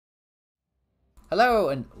Hello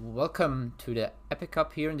and welcome to the Epic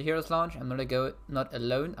Cup here in the Heroes Lounge. I'm not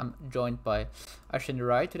alone. I'm joined by Ash and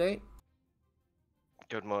Rai today.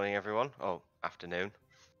 Good morning, everyone. Oh, afternoon,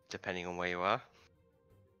 depending on where you are.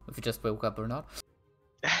 If you just woke up or not.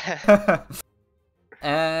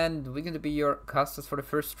 And we're going to be your casters for the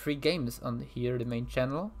first 3 games on here, the main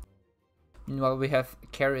channel. Meanwhile, we have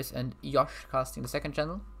Karis and Yosh casting the second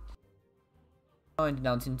channel. In the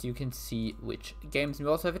announcement, you can see which games. We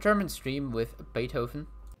also have a German stream with Beethoven.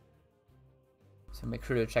 So make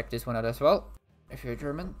sure to check this one out as well, if you're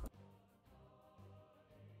German.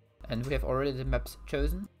 And we have already the maps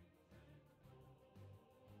chosen.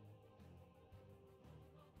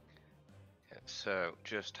 So,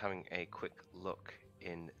 just having a quick look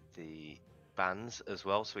in the bans as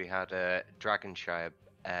well. So we had Dragonshire,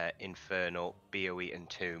 Infernal, BOE and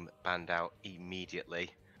Tomb banned out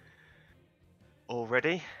immediately.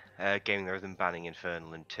 Already, Gaming the Rhythm banning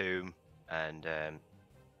Infernal and Tomb, and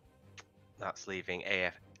that's leaving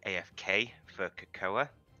AFK for Cocoa,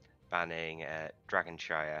 banning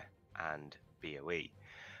Dragonshire and BOE.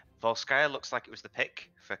 Volskaya looks like it was the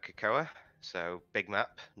pick for Cocoa, so big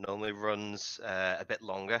map, normally runs a bit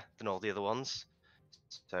longer than all the other ones,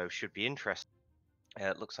 so should be interesting.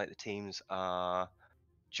 It looks like the teams are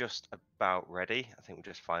just about ready. I think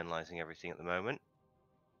we're just finalising everything at the moment.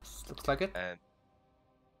 Looks like it.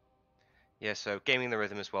 Yeah, so Gaming the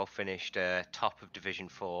Rhythm as well finished top of Division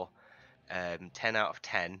 4, 10 out of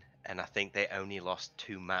 10, and I think they only lost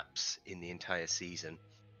 2 maps in the entire season.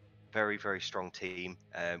 Very, very strong team.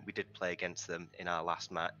 We did play against them in our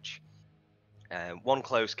last match. One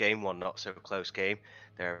close game, one not so close game.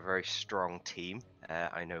 They're a very strong team,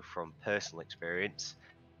 I know from personal experience.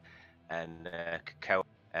 And Cocoa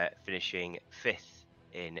finishing 5th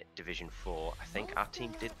in Division 4. I think our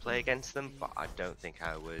team did play against them, but I don't think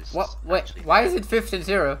I was. What? Wait, why is it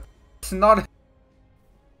 15-0? It's not.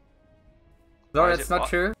 No, that's not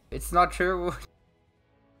true. It's not true.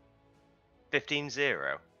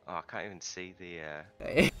 15-0. Oh, I can't even see the.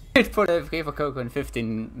 It put AFK for Cocoa in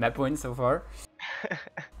 15 map wins so far.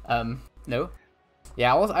 No.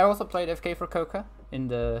 Yeah, I also played AFK for Cocoa in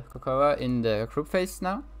the group phase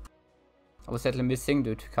now. I was sadly missing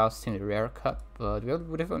due to casting the rare cup, but we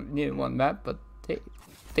would have needed 1 map, but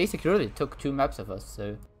they securely took 2 maps of us,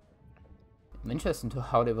 so I'm interested to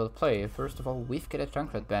how they will play. First of all, we've got a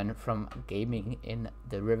Junkrat ban from Gaming in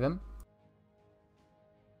the Rhythm.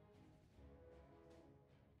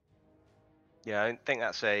 Yeah, I think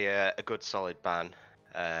that's a good solid ban.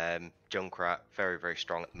 Junkrat, very, very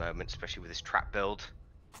strong at the moment, especially with his trap build.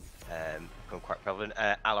 Become quite prevalent.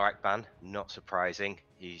 Alarak ban, not surprising.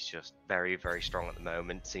 He's just very, very strong at the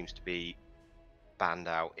moment. Seems to be banned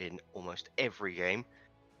out in almost every game,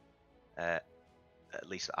 at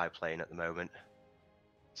least that I play in at the moment.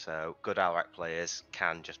 So good Alarak players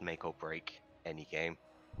can just make or break any game.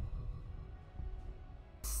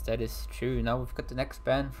 That is true. Now we've got the next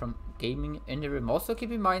ban from Gaming in the Rhythm. Also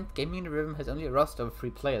keep in mind, Gaming in the Rhythm has only a roster of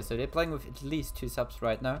 3 players, so they're playing with at least 2 subs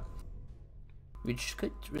right now, which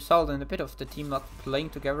could result in a bit of the team not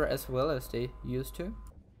playing together as well as they used to.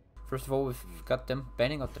 First of all, we've got them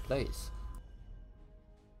banning out the Blaze.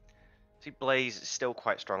 See, Blaze is still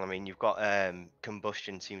quite strong. I mean, you've got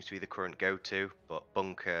Combustion seems to be the current go-to, but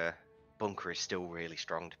Bunker is still really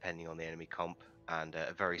strong depending on the enemy comp, and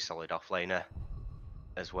a very solid offlaner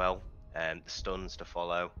as well. The stuns to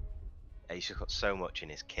follow. He's just got so much in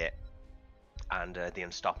his kit, and the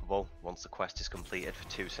Unstoppable once the quest is completed for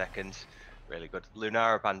 2 seconds. Really good.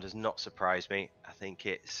 Lunara ban does not surprise me. I think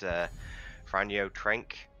it's Franjo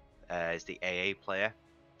Trenk is the AA player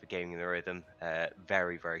for Gaming the Rhythm.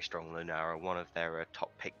 Very, very strong Lunara. One of their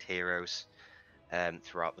top picked heroes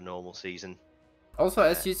throughout the normal season. Also,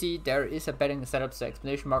 as you see, there is a betting setup, so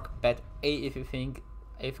exclamation mark bet A if you think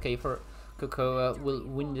AFK for Cocoa will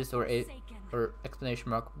win this, or exclamation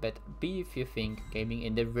mark bet B if you think Gaming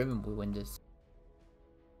in the Rhythm will win this.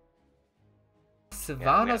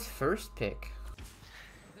 Savannah's first pick.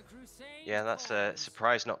 Yeah, that's a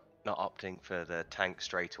surprise not opting for the tank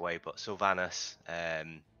straight away, but Sylvanas,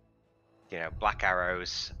 you know, Black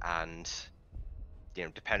Arrows, and you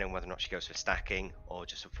know, depending on whether or not she goes for stacking or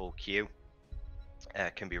just a full queue,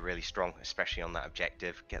 can be really strong, especially on that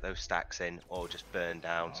objective. Get those stacks in or just burn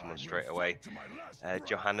down someone straight away.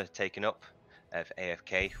 Johanna taken up for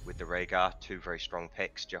AFK with the Rhaegar, 2 very strong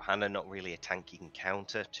picks. Johanna not really a tank you can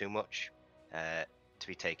counter too much, to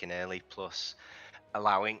be taken early, plus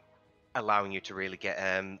allowing you to really get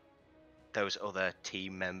those other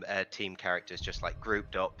team characters just like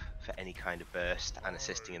grouped up for any kind of burst and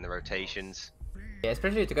assisting in the rotations. Yeah,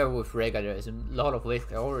 especially to go with Rhaegar, there is a lot of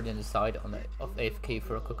waste already on the side of AFK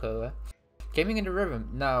for Cocoa. Gaming in the Rhythm.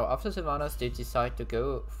 Now, after Sylvanas, they decide to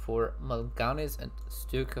go for Mal'Ganis and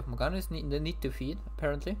Stukov. Mal'Ganis need to feed,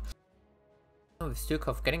 apparently. With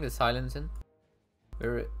Stukov getting the silence in.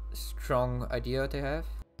 Very strong idea they have.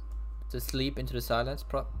 To sleep into the silence,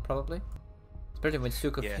 probably. Especially when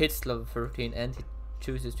Stukov hits level 13 and he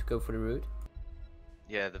chooses to go for the root.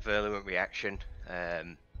 Yeah, the Virulent reaction. I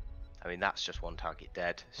mean, that's just one target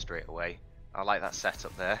dead straight away. I like that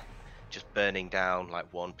setup there. Just burning down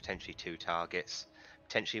like 1, potentially 2 targets.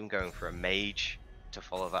 Potentially even going for a mage to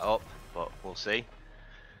follow that up, but we'll see.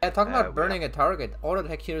 Yeah, talking about burning a target, all the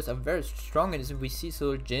tech heroes are very strong, and we see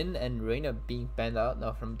Jin and Reyna being banned out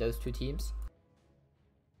now from those 2 teams.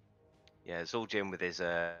 Yeah, Jin with his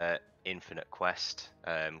infinite quest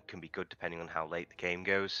can be good depending on how late the game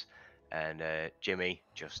goes, and Jimmy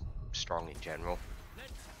just strong in general.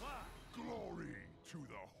 Glory to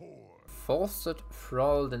the horde. Falstead,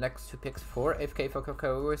 Thrall, the next 2 picks for AFK for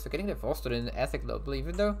Cocoa, so getting the Falstead in Ethic global,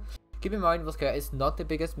 even though, keep in mind, Volskaya is not the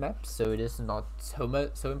biggest map, so it is not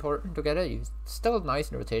so important to get it. It's still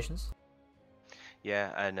nice in rotations.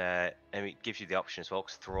 Yeah, and it gives you the option as well,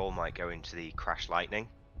 because Thrall might go into the Crash Lightning,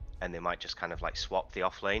 and they might just kind of like swap the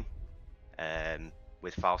off lane.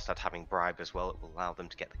 With Falstad having Bribe as well, it will allow them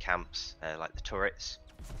to get the camps, like the turrets,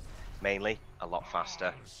 mainly, a lot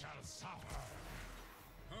faster.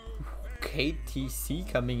 KTC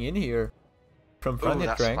coming in here from front.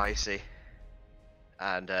 That's spicy.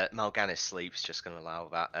 And Mal'Ganis Sleep's just going to allow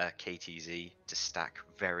that KTZ to stack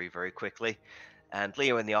very, very quickly. And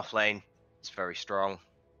Leo in the off lane is very strong.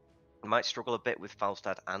 We might struggle a bit with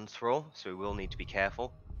Falstad and Thrall, so we will need to be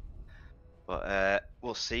careful. But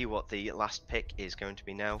we'll see what the last pick is going to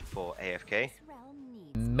be now for AFK.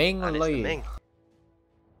 Ming and it's the Ming.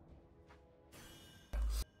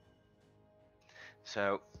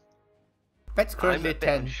 So that's currently I'm a bit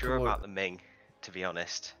unsure about the Ming, to be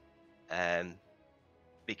honest,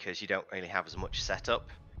 because you don't really have as much setup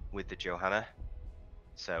with the Johanna,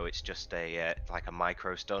 so it's just a like a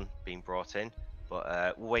micro stun being brought in.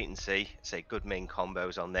 But we'll wait and see. Say good Ming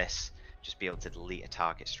combos on this, just be able to delete a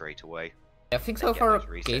target straight away. I think so far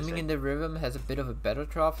Gaming in the Rhythm has a bit of a better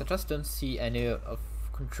draft. I just don't see any of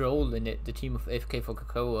control in it, the team of AFK for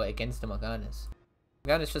Cocoa against the Mal'Ganis.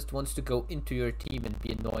 Mal'Ganis just wants to go into your team and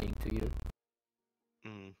be annoying to you.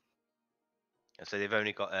 So they've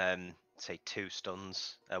only got say 2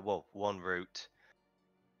 stuns, well, 1 root,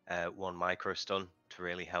 1 micro stun to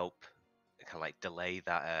really help kind of like delay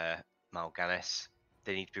that Mal'Ganis.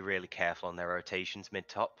 They need to be really careful on their rotations mid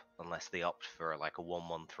top, unless they opt for like a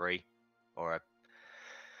 1-1-3 or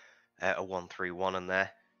a 1-3-1 in there,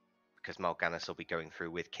 because Mal'Ganis will be going through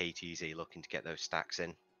with KTZ looking to get those stacks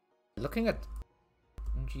in. Looking at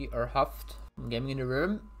GR Huft from Gaming in the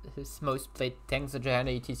Rhythm, his most played tanks are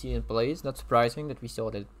Johanna, ETC and Blaze. Not surprising that we saw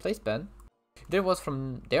the place ban. That was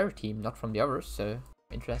from their team, not from the others, so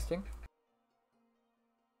interesting.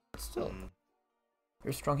 But still,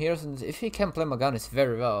 they're strong heroes, and if he can play Mal'Ganis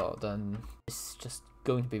very well, then it's just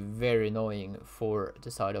going to be very annoying for the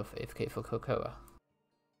side of AFK for Cocoa.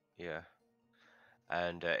 Yeah,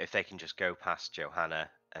 and if they can just go past Johanna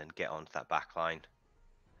and get onto that back line,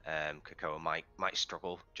 Cocoa might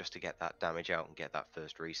struggle just to get that damage out and get that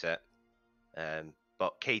first reset.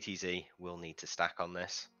 But KTZ will need to stack on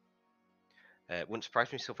this. Wouldn't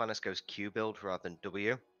surprise me if Sylvanas goes Q build rather than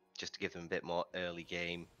W, just to give them a bit more early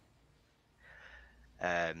game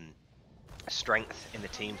strength in the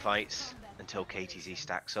team fights until KTZ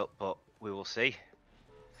stacks up, but we will see.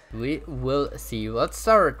 We will see. Let's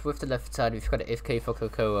start with the left side. We've got AFK for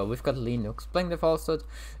Cocoa. We've got Linux playing the Falstad,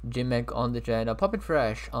 Jimek on the Janna, Poppin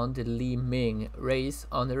Fresh on the Li Ming, Raze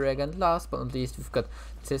on the Reg, and last but not least, we've got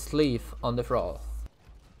Tisleaf on the Thrall.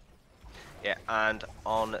 Yeah, and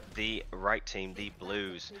on the right team, the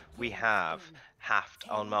Blues, we have Haft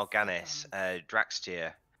on Mal'Ganis,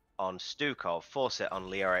 Draxtier on Stukov, Fawcett on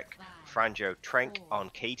Leoric, Franjo Trenk on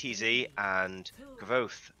KTZ, and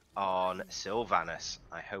Gvoth on Sylvanas.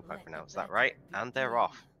 I hope I pronounced that right. And they're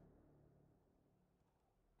off.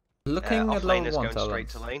 Looking at lane level is 1 going straight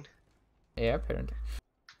to lane. Yeah, apparently.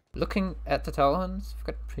 Looking at the talents, we've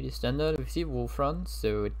got pretty standard. We see Wolf Run,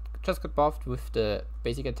 so it just got buffed with the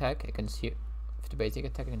basic attack against Hero,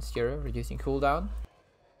 reducing cooldown.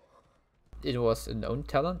 It was an own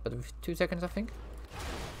talent, but with 2 seconds, I think.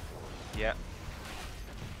 Yeah.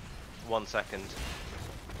 1 second.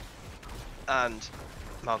 And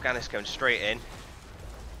Mal'Ganis going straight in.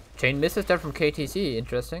 Chain misses there from KTC,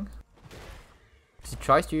 interesting. He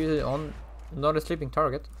tries to use it on not a sleeping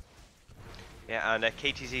target. Yeah, and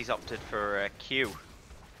KTZ's opted for Q.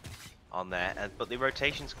 on there. But the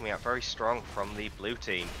rotation's coming out very strong from the blue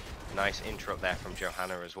team. Nice interrupt there from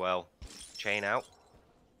Johanna as well. Chain out.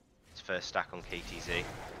 His first stack on KTZ.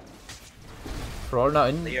 Brawl now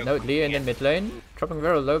in, Leo no, Leo in the in. mid lane, dropping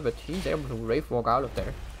very low, but he's able to Wraith walk out of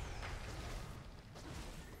there.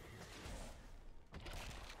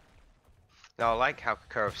 Now I like how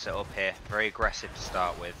Kakurov set up here, very aggressive to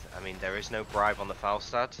start with. I mean, there is no bribe on the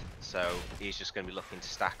Falstad, so he's just going to be looking to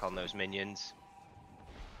stack on those minions.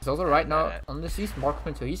 He's also right now on the East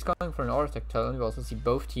markman, so he's going for an Arctic Talon. We also see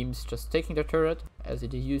both teams just taking their turret, as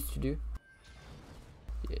it is used to do.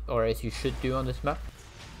 Or as you should do on this map.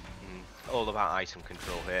 All about item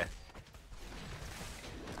control here.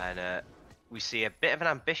 And we see a bit of an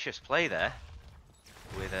ambitious play there,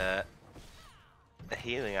 with a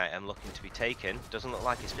healing item looking to be taken. Doesn't look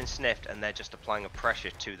like it's been sniffed, and they're just applying a pressure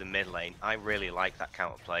to the mid lane. I really like that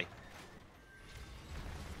counterplay.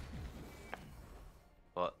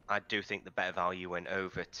 But I do think the better value went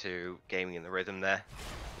over to Gaming in the Rhythm there,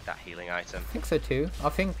 with that healing item. I think so too. I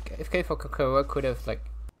think AFK for Cocoa could have like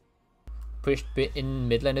pushed in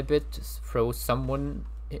mid lane a bit, just throw someone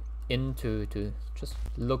in to just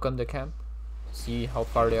look on the camp, see how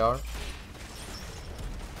far they are.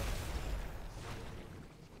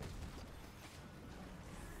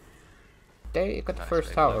 They got the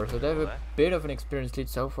first tower, so they have a bit of an experienced lead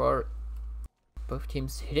so far. Both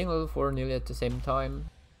teams hitting level 4 nearly at the same time.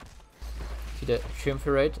 See the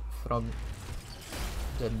Triumvirate from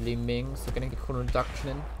the Liming, so getting the cooldown reduction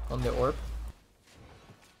in on the orb.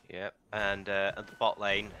 Yep, and at the bot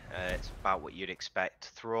lane, it's about what you'd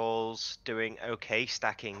expect. Thrall's doing okay,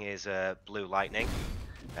 stacking his blue lightning.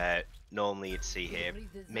 Normally you'd see here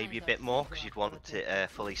maybe a bit more, because you'd want it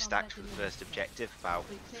fully stacked for the first objective. About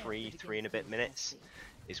three and a bit minutes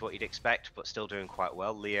is what you'd expect, but still doing quite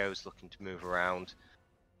well. Leo's looking to move around,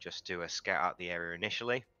 just do a scout out the area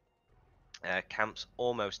initially. Camp's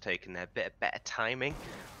almost taken their bit of better timing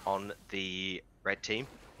on the red team.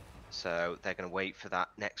 So they're going to wait for that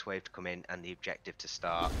next wave to come in and the objective to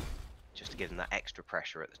start, just to give them that extra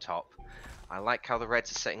pressure at the top. I like how the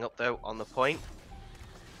Reds are setting up though on the point.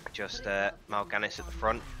 Just Mal'Ganis at the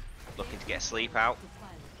front, looking to get a sleep out.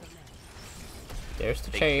 There's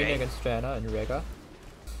the Big chain chain against Janna and Rega.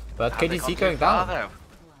 But Have they KTC gone going too far, down. though?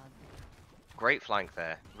 Great flank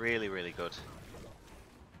there, really good.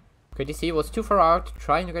 KTC was too far out,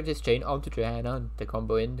 trying to get his chain onto Janna and the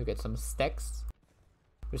combo in to get some stacks.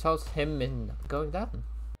 Results him in going down.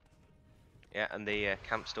 Yeah, and the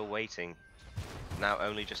camp's still waiting. Now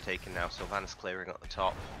only just taken now, Sylvanas clearing at the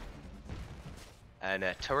top. And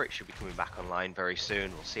turret should be coming back online very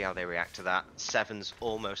soon. We'll see how they react to that. 7's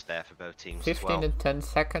almost there for both teams 15 as well. and 10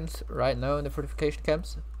 seconds right now in the fortification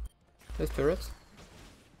camps. With turrets.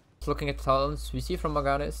 Just looking at the talents, we see from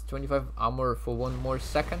Mal'Ganis 25 armor for 1 more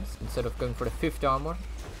second instead of going for the 50 armor.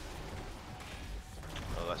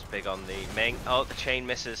 Oh, that's big on the Ming. Oh, the chain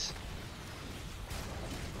misses.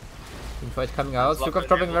 Teamfight coming out. Sukov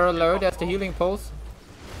dropping very low. There's the healing pulse.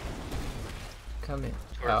 Coming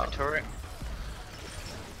out. Turret.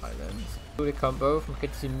 Islands. Do the combo from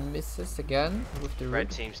KTC misses again with the Red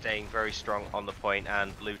root. team staying very strong on the point,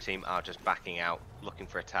 and blue team are just backing out, looking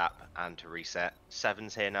for a tap and to reset.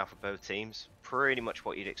 7's here now for both teams. Pretty much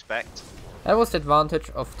what you'd expect. That was the advantage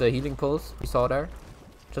of the healing pulse we saw there.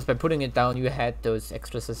 Just by putting it down, you had those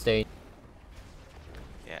extra sustain.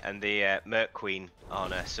 Yeah, and the Merc Queen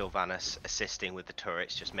on Sylvanas assisting with the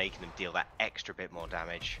turrets, just making them deal that extra bit more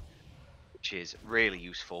damage, which is really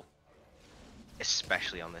useful,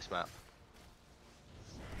 especially on this map.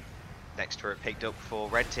 Next turret picked up for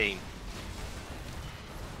red team.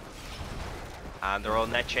 And they're on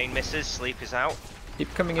their chain misses, sleep is out.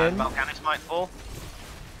 Keep coming And in. Mal'Ganis might fall.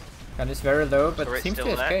 And it's very low, but Turret's seems to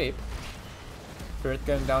still there. escape. Turret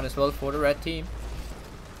going down as well for the red team.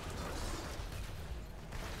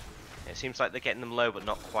 It seems like they're getting them low, but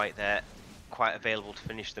not quite there, quite available to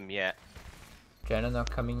finish them yet. Janna now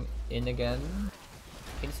coming in again.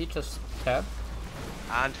 KTC just tap.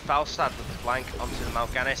 And Falstad with the flank onto the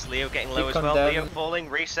Mal'Ganis. Leo getting low as well. condemned. Leo falling,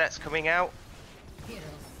 resets coming out.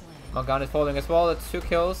 Mal'Ganis falling as well. That's 2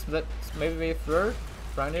 kills. That's maybe a third.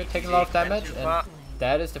 Rangnier taking a lot of damage, and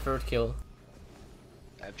that is the third kill.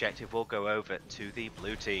 Objective will go over to the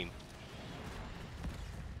blue team.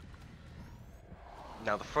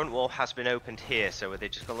 Now the front wall has been opened here, so are they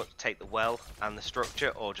just going to look to take the well and the structure,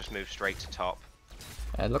 or just move straight to top?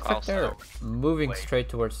 It looks like they're moving straight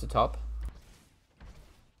towards the top.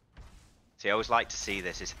 See, I always like to see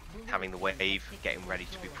this, is having the wave getting ready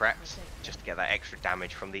to be prepped, just to get that extra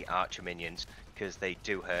damage from the archer minions, because they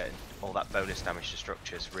do hurt, and all that bonus damage to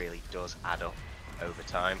structures really does add up over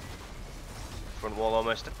time. Front wall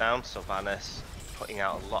almost down. Sylvanas putting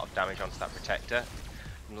out a lot of damage onto that protector.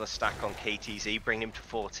 Another stack on KTZ, bring him to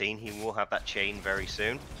 14. He will have that chain very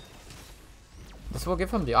soon. This will give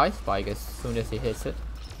him the ice spike as soon as he hits it.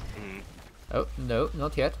 Oh, no,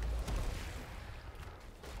 not yet.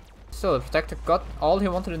 So the protector got all he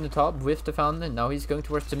wanted in the top with the fountain, and now he's going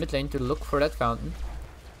towards the mid lane to look for that fountain.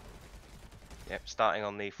 Yep, starting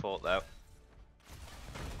on the fort though.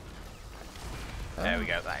 There we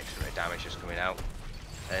go, that extra bit of damage just coming out.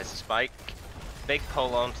 There's the spike. Big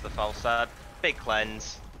pull on to the Falstad. Big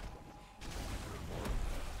cleanse.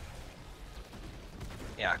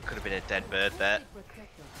 Yeah, could have been a dead bird there.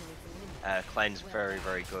 Cleanse very,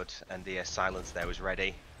 very good, and the silence there was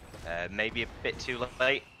ready. Maybe a bit too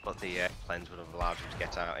late, but the cleanse would have allowed him to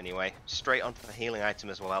get out anyway. Straight onto the healing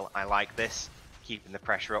item as well. I like this, keeping the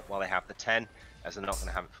pressure up while they have the 10, as they're not going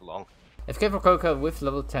to have it for long. AFK for Coca with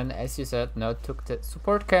level 10, as you said, now took the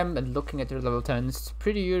support camp, and looking at their level 10s,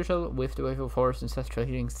 pretty usual with the Wave of Force, Ancestral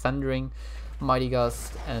Healing, Thundering, Mighty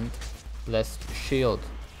Gust, and Blessed Shield.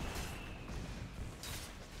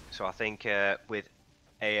 So I think with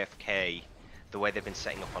AFK, the way they've been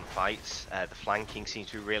setting up on fights, the flanking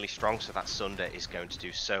seems to be really strong, so that Sunder is going to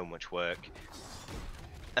do so much work.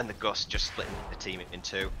 And the Gust just splitting the team in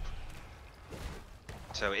two.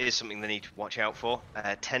 So it is something they need to watch out for.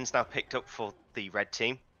 10's now picked up for the red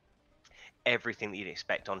team. Everything that you'd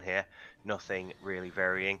expect on here, nothing really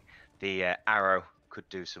varying. The arrow could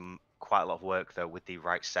do quite a lot of work though with the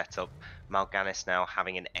right setup. Mal'Ganis now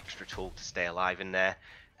having an extra tool to stay alive in there,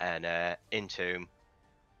 and Entomb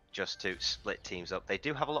just to split teams up. They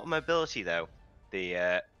do have a lot of mobility though,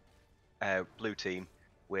 the blue team,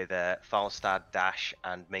 with Falstad, Dash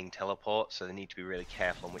and Ming teleport, so they need to be really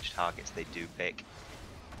careful on which targets they do pick.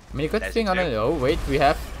 I mean, a good thing on it. Oh wait, we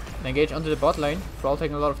have an engage onto the bot lane. Thrall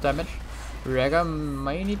taking a lot of damage. Rega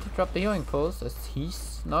may need to drop the healing pulse, as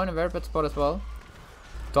he's now in a very bad spot as well.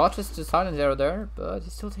 Dodges the silence arrow there, but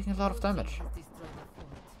he's still taking a lot of damage.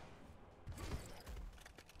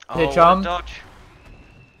 Oh, jump. Dodge.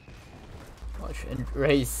 And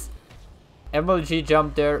race. MLG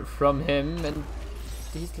jumped there from him, and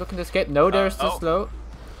he's looking to escape. No, there's the slow.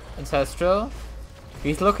 Ancestral.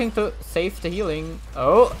 He's looking to save the healing.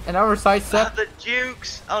 Oh, another sidestep. The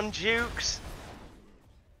Dukes on Dukes.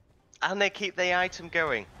 And they keep the item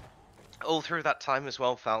going. All through that time as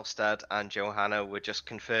well, Falstad and Johanna were just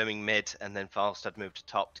confirming mid, and then Falstad moved to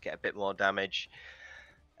top to get a bit more damage.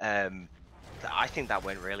 I think that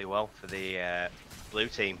went really well for the blue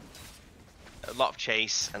team. A lot of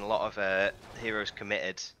chase and a lot of heroes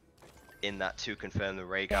committed in that to confirm the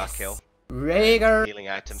Rhaegar kill. Rhaegar Healing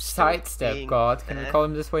item sidestep god. Can we call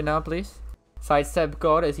him this way now, please? Sidestep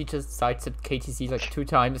god, as he just sidestepped KTC like 2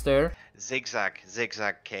 times there. Zigzag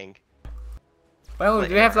King. Well,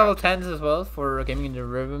 we have level 10s as well for Gaming in the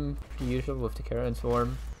Rhythm, the usual with the Kara and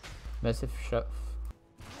Swarm, Massive Shove,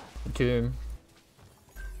 Tomb,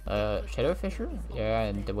 Shadow Fisher, yeah,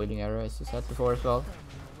 and the Wailing Arrow, as you said before as well.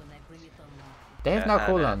 They have now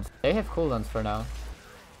cooldowns. They have cooldowns for now.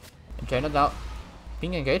 And Jaina now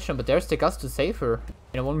being engaged on, but there's the Gust to save her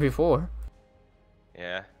in a 1v4.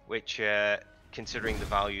 Yeah, which considering the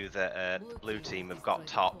value that the blue team have got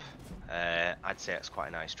top, I'd say it's quite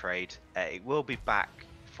a nice trade. It will be back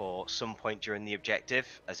for some point during the objective,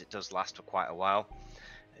 as it does last for quite a while.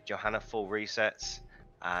 Johanna full resets,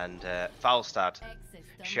 and Falstad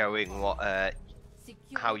showing what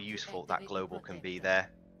how useful that global can be there.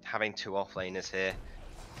 Having 2 offlaners here,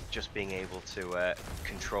 just being able to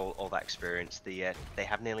control all that experience. They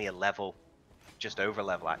have nearly a level, just over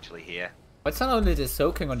level actually here. It's not only the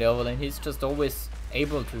soaking on the overlane, he's just always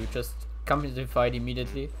able to just come into the fight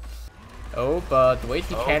immediately. Oh, but wait,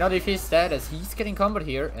 he cannot if he's dead, as he's getting comboed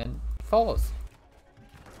here and falls.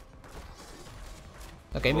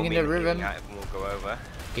 Now Gaming in the Rhythm, will go over.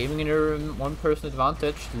 Gaming in the Rhythm, 1 person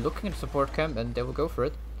advantage, looking at the support camp, and they will go for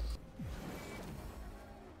it.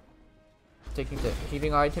 Taking the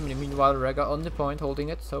healing item, and meanwhile Rega on the point, holding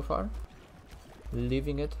it so far.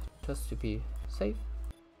 Leaving it just to be safe.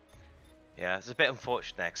 Yeah, it's a bit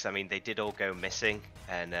unfortunate, because I mean they did all go missing,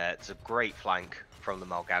 and it's a great flank from the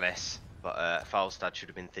Mal'Ganis, but Falstad should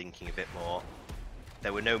have been thinking a bit more.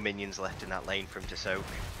 There were no minions left in that lane for him to soak.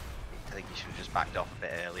 I think he should have just backed off a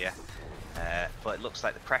bit earlier. But it looks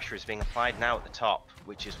like the pressure is being applied now at the top,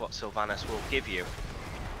 which is what Sylvanas will give you.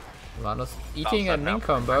 Sylvanas eating a Ming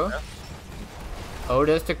combo. Oh,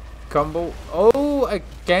 there's the combo. Oh,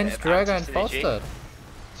 against Draga and Falstad.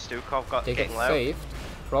 Stukov got they getting get low. saved.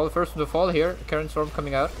 For all the first to fall here, Karen Storm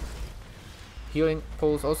coming out. Healing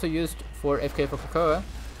pulse also used for FK for Cocoa.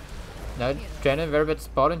 Now Jenna very bad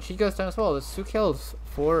spot and she goes down as well. It's 2 kills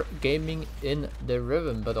for Gaming in the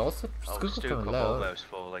Rhythm, but also Scoop coming low. Almost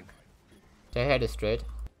falling. They had it straight.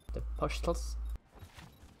 The pushels.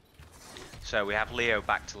 So we have Leo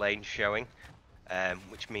back to lane showing,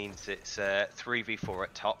 which means it's 3v4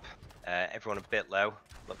 at top. Everyone a bit low.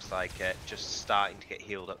 Looks like just starting to get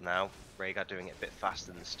healed up now. Rhaegar doing it a bit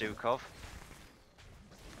faster than Stukov.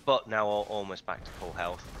 But now almost back to full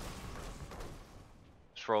health.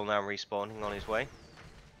 Stroll now respawning on his way.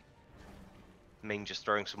 Ming just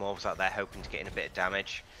throwing some orbs out there, hoping to get in a bit of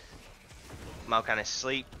damage. Mal'Ganis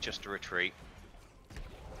asleep, just a retreat.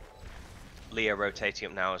 Leo rotating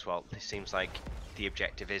up now as well. This seems like the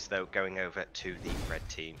objective is, though, going over to the red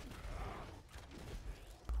team.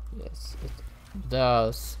 Yes, it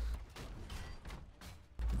does.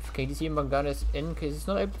 If KDC and Mal'Ganis in, because he's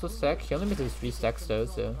not able to stack. He only misses 3 stacks though,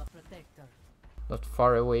 so not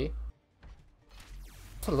far away.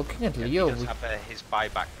 So looking at Leo, he does have his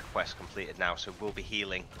buyback quest completed now, so we'll be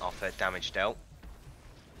healing off damage dealt.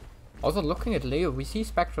 Also looking at Leo, we see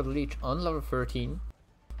Spectral Leech on level 13.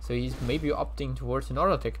 So he's maybe opting towards an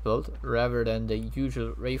Autotech build rather than the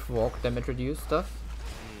usual Wraith Walk damage reduce stuff.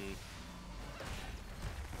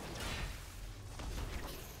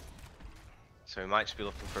 So we might just be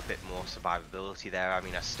looking for a bit more survivability there. I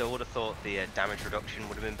mean, I still would have thought the damage reduction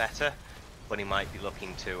would have been better, but he might be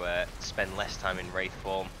looking to spend less time in Wraith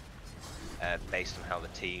form based on how the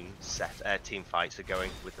team fights are going,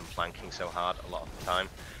 with them flanking so hard a lot of the time.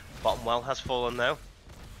 Bottom well has fallen though.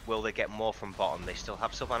 Will they get more from bottom? They still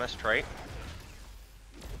have Sylvanas trait.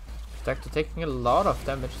 Spectre taking a lot of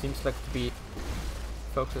damage, seems like to be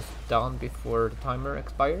focused down before the timer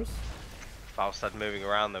expires. Falstad moving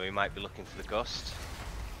around though, he might be looking for the gust.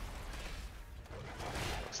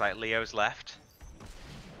 Looks like Leo's left.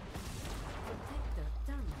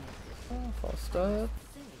 Falstad.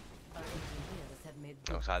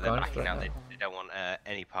 Looks like they're backing out, they don't want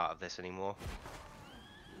any part of this anymore.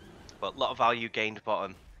 But a lot of value gained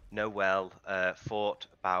bottom. No well, fought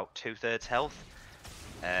about 2/3 health.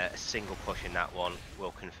 A single push in that one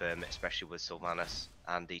will confirm it, especially with Sylvanas.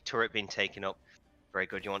 And the turret being taken up, very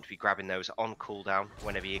good. You want to be grabbing those on cooldown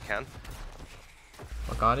whenever you can.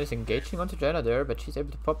 Morgana is engaging onto Jenna there, but she's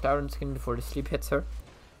able to pop down and skin before the sleep hits her.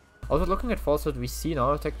 Also looking at Falsehood, we see an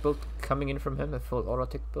Autotech build coming in from him, a full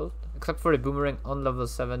Autotech build. Except for the boomerang on level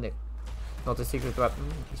 7, not a secret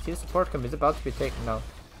weapon. You see the support camp is about to be taken now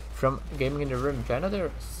from Gaming in the Room. Jenna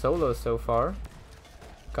they're solo so far.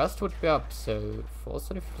 Gust would be up, so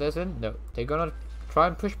Falsehood if there's in. No, they're gonna try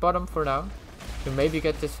and push bottom for now. To maybe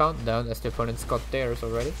get this fountain down as the opponent's got theirs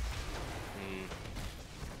already.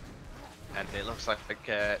 And it looks like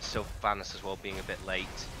Sylvanas as well being a bit late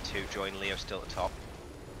to join Leo still at the top.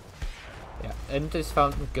 Yeah, and this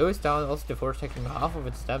fountain goes down also before taking half of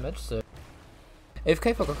its damage, so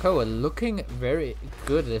AFK for Cocoa looking very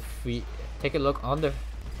good if we take a look on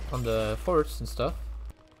the forts and stuff.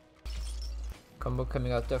 Combo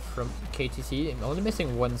coming out there from KTC, and only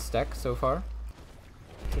missing 1 stack so far.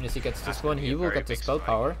 As soon as he gets this one, he will get the spell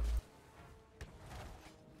power.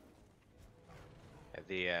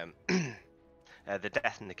 The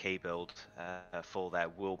Death and the Key build full there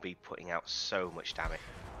will be putting out so much damage.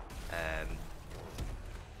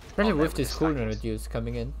 Especially with this cooldown reduce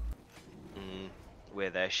coming in.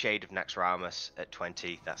 With a Shade of Naxxramas at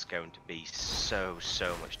 20, that's going to be so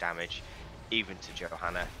much damage. Even to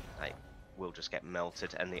Johanna, like, will just get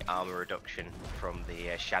melted, and the armor reduction from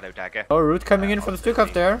the Shadow Dagger. Oh, Root coming in from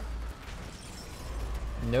Stukov there.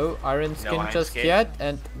 No Iron Skin just yet,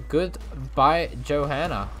 and goodbye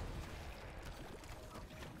Johanna.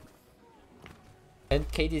 And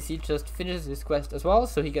KTC just finishes his quest as well,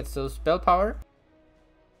 so he gets those spell power.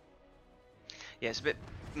 Yeah, it's a bit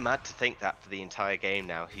mad to think that for the entire game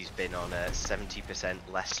now he's been on 70%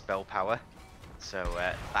 less spell power, so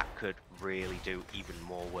that could really do even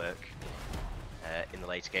more work in the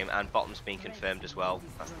later game. And bottom's been confirmed as well.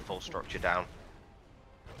 That's the full structure down.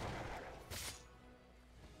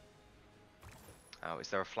 Oh, is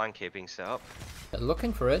there a flank here being set up?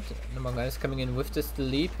 Looking for it. Morgana is coming in with this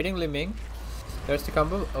leap, hitting Li Ming. There's the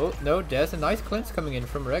combo. Oh no, there's a nice cleanse coming in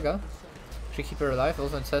from Rhaegar. Should keep her alive.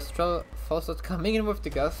 Also Ancestral Falsehood coming in with the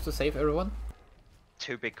gust to save everyone.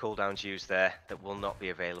 2 big cooldowns used there that will not be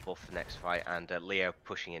available for the next fight, and Leo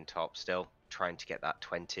pushing in top still, trying to get that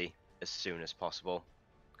 20 as soon as possible.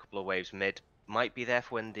 A couple of waves mid, might be there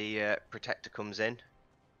for when the Protector comes in.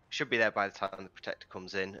 Should be there by the time the Protector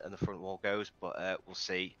comes in and the front wall goes, but we'll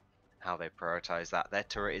see how they prioritize that. Their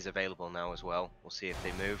turret is available now as well. We'll see if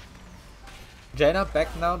they move. Jaina back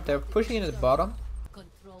now, they're pushing in at the bottom.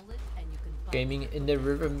 Gaming in the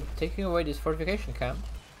river, taking away this fortification camp.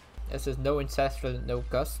 as there's no Ancestral and no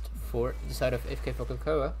Gust for the side of AFK for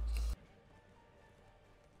Cocoa.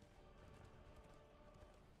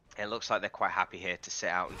 It looks like they're quite happy here to sit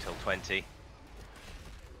out until 20.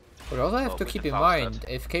 But also have Well, to with keep the in mind,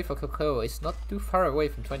 AFK for Cocoa is not too far away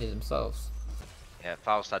from 20 themselves. Yeah,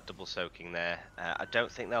 Falstad double soaking there. I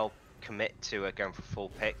don't think they'll commit to going for full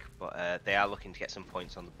pick, but they are looking to get some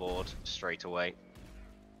points on the board straight away.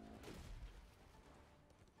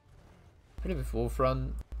 But with Wolf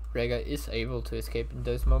Run, Rhaegar is able to escape in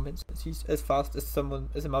those moments, as he's as fast as someone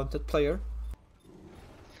as a mounted player.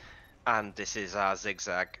 And this is our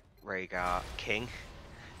zigzag Rhaegar King,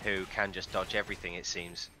 who can just dodge everything, it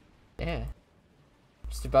seems. Yeah.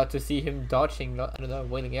 Just about to see him dodging, I don't know,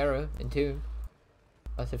 Wailing Arrow into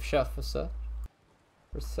massive shot for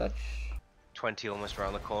such. 20 almost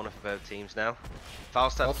around the corner for both teams now.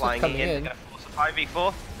 Falstad Also flying in, coming in. they're going to force a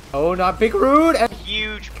 5v4. Oh, not Big Rude! And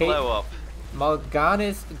Huge blow up.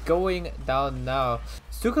 Mal'Ganis going down now.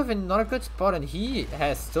 Stukov in not a good spot, and he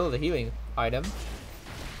has still the healing item.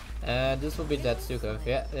 And this will be that Stukov.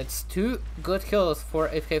 Yeah, it's 2 good kills for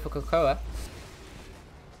AFK for Cocoa.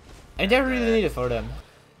 And they're really needed for them.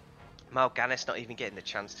 Mal'Ganis not even getting the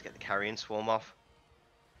chance to get the carrion swarm off.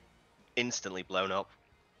 Instantly blown up.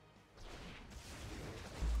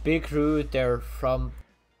 Big Rude there from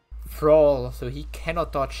Thrall, so he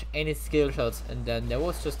cannot dodge any skill shots, and then there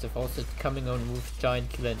was just a Fawcett coming on with Giant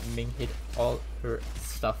Killer, and Ming hit all her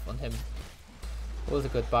stuff on him. It was a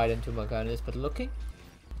good bite into Mal'Ganis, but looking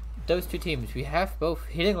those two teams, we have both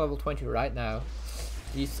hitting level 20 right now.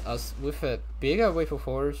 Leaves us with a bigger wave of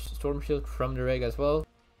force, Storm Shield from the Rhaegar as well.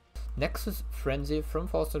 Nexus Frenzy from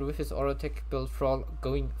Fawcett with his Aura Tech build, Thrall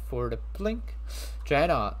going for the Blink.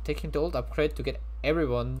 Johanna taking the old upgrade to get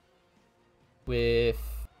everyone with...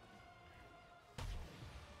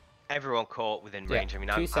 Everyone caught within range. I mean,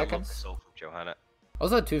 2 I seconds. love the soul from Johanna.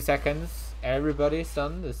 Also 2 seconds, everybody's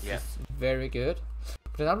done. This is very good.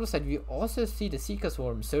 But on the other side, we also see the Seeker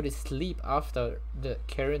Swarm, so they sleep after the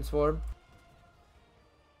Carrion Swarm.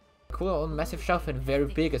 Cool on massive shelf and very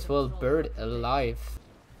big as well, Bird alive.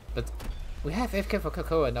 But we have AFK for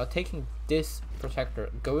Cocoa now taking this Protector,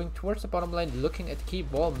 going towards the bottom lane, looking at the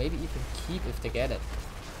keep wall, maybe even keep if they get it.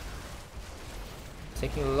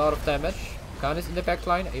 Taking a lot of damage. Khan is in the back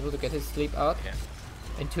line, able to get his sleep out. Yeah.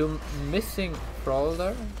 Into missing Thrall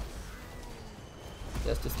there.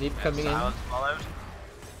 There's the sleep coming in. Followed.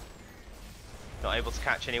 Not able to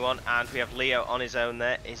catch anyone, and we have Leo on his own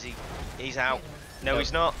there. Is he? He's out. No,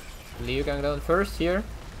 he's not. Leo going down first here.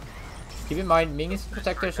 Keep in mind, Ming is the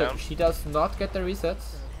protector, so she does not get the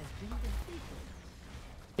resets.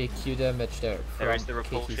 Big Q damage there. There is the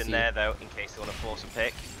repulsion KTC. there, though, in case they want to force a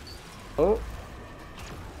pick. Oh.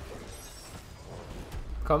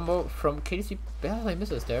 Combo from KTC barely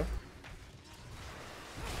misses there.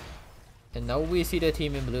 And now we see the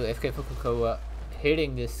team in blue, AFK for Cocoa,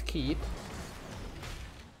 hitting this keep.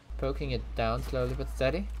 Poking it down slowly but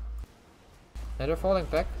steady. Now they're falling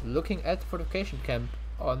back, looking at the fortification camp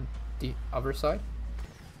on the other side.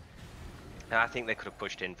 I think they could have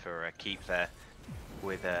pushed in for a keep there,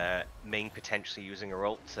 with Ming potentially using her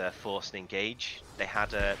ult to force an engage. They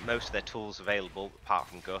had most of their tools available, apart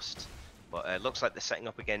from Gust. But it looks like they're setting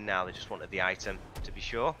up again now, they just wanted the item, to be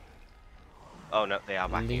sure. Oh no, they are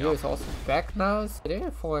backing Leo off. is also back now, so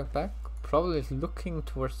they're falling back. Probably is looking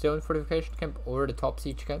towards the own fortification camp or the top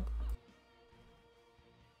siege camp.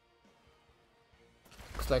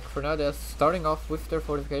 Looks like for now they're starting off with their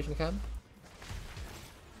fortification camp.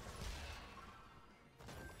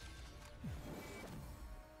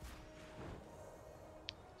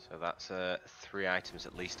 So that's 3 items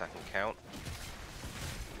at least I can count.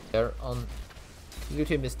 They're on. Blue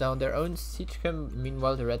team is down their own siege camp.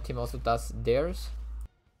 Meanwhile, the red team also does theirs.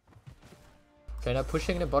 They're now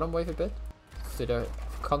pushing the bottom wave a bit, so there's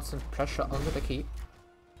constant pressure under the keep.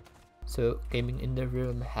 So Gaming in the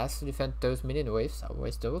Realm has to defend those minion waves,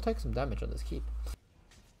 otherwise they will take some damage on this keep.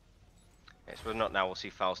 Yes, whether or not now we'll see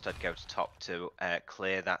Falstad go to top to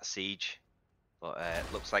clear that siege. But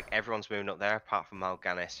it looks like everyone's moving up there, apart from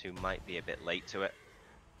Mal'Ganis, who might be a bit late to it.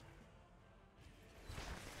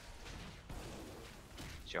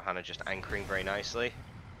 Johanna just anchoring very nicely.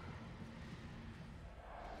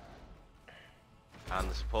 And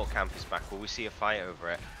the support camp is back. Will we see a fight over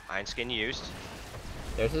it? Iron Skin used.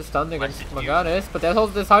 There's a stun against Blessed Mal'Ganis, but there's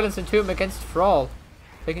also the Silence in Tomb against Thrall.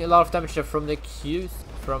 Taking a lot of damage there from the Qs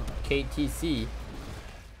from KTC.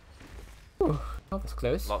 Ooh, that was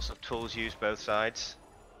close. Lots of tools used both sides.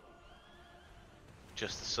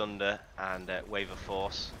 Just the Sunder and Wave of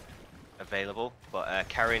Force available, but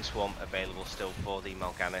Carrion Swarm available still for the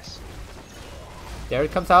Mal'Ganis. There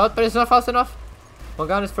it comes out, but it's not fast enough.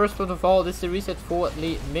 Morgana's first one to fall. This is the reset for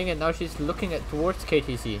Li Ming, and now she's looking at towards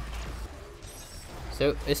KTC.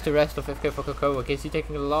 So it's the rest of FK for Cocoa. KTC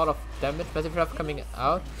taking a lot of damage. Massive trap coming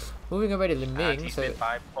out. Moving away to Li Ming. So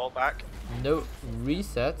 5 fall back. No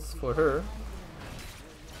resets for her.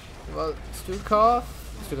 Well, Stukov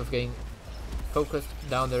getting focused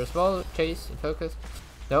down there as well. Chase and focus.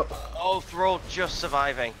 No. Oh, Thrall just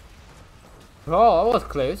surviving. Oh, that was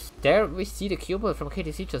close. There we see the Q-Ball from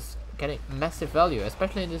KTC just getting massive value,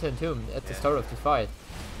 especially in this Entomb at the start of the fight.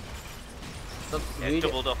 Yeah, really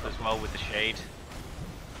doubled up as well with the Shade.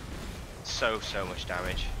 So much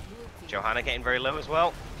damage. Johanna getting very low as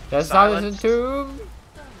well. There's Silence Entomb.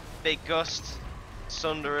 Big Gust.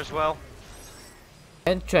 Sunder as well.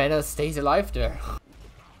 And Trainer stays alive there.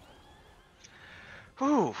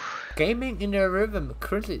 Whew. Gaming in their rhythm,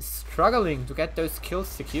 currently struggling to get those kills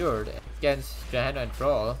secured against Johanna and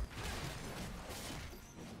Thrall.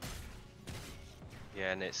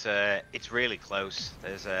 Yeah, and it's really close.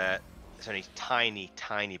 There's only tiny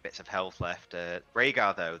bits of health left.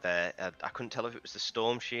 Rhaegar though, I couldn't tell if it was the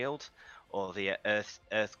Storm Shield or the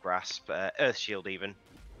Earth Grasp, Earth Shield even,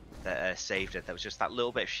 that saved her. There was just that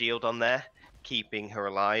little bit of shield on there, keeping her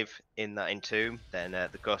alive in that Entomb. Then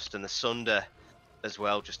the Gust and the Sunder as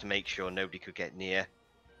well, just to make sure nobody could get near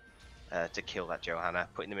to kill that Johanna,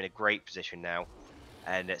 putting them in a great position now,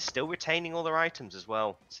 and still retaining all their items as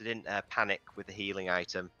well, so they didn't panic with the healing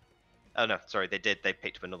item. Oh no, sorry, they did. They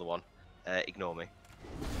picked up another one. Ignore me.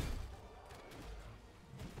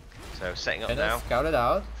 So setting up now. Scout it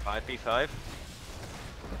out. 5v5.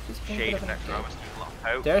 Shade of next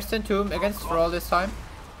round. There's Entomb against Thrall this time.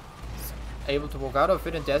 Able to walk out of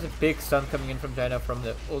it, and there's a big stun coming in from Jaina from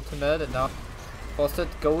the ultimate, and now Fawcett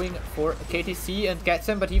going for KTC and gets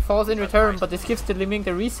him, but he falls in return. But this gives the Li Ming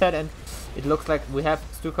the reset, and it looks like we have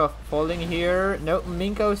Stukov falling here. No,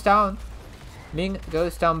 Ming goes down. Ming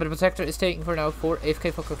goes down, but the Protector is taken for now for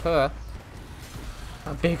AFK for Cocoa.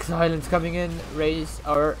 A big silence coming in. Raise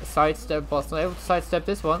our sidestep boss. Not able to sidestep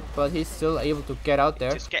this one, but he's still able to get out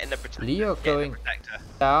there. Just getting the Protector. Leo going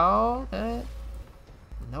down.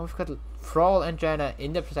 Now we've got Thrall and Jaina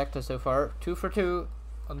in the Protector so far. 2 for 2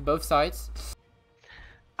 on both sides.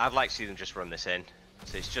 I'd like to see them just run this in.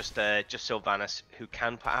 So it's just Sylvanas who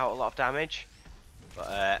can put out a lot of damage,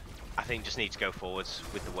 but I think just need to go forwards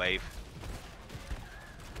with the wave.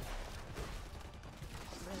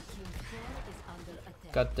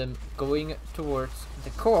 Got them going towards the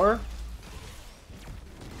core.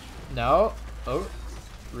 Now, oh,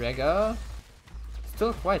 Rega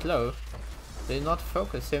still quite low. They did not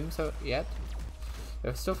focus him so yet.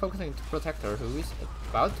 They're still focusing the Protector, who is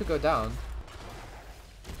about to go down.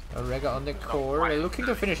 Rega on the core. They're looking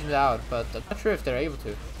to finish it out, but I'm not sure if they're able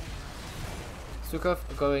to. Stukov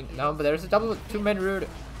going down, but there's a double 2-man root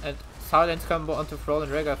and silence combo onto Thrall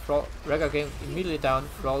and Rega. Rega going immediately down,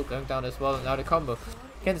 Thrall going down as well, and now the combo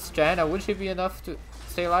against Jaina. Will she be enough to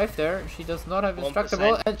stay alive there? She does not have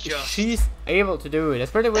Instructable, and she's able to do it,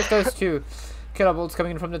 especially with those 2 killer bolts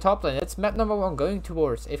coming in from the top lane. It's map number 1 going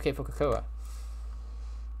towards AFK for Cocoa.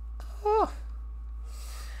 Oh.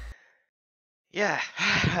 Yeah,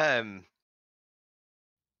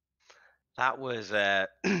 that was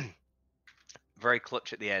very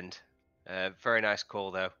clutch at the end. Very nice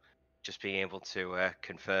call though, just being able to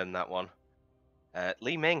confirm that one.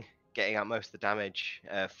 Li Ming getting out most of the damage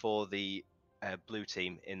for the blue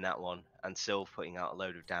team in that one, and Sylv putting out a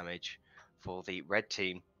load of damage for the red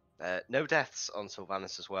team. No deaths on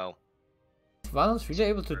Sylvanas as well. Sylvanas really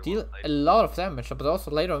able to deal a lot of damage, but also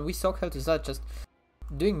later on we saw Kel'Thuzad just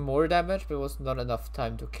doing more damage, but it was not enough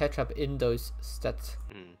time to catch up in those stats.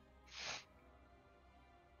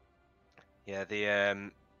 Yeah,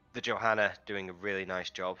 the Johanna doing a really nice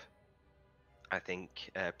job, I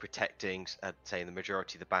think, protecting, I'd say, the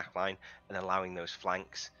majority of the backline and allowing those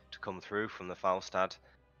flanks to come through from the Falstad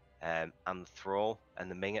and the Thrall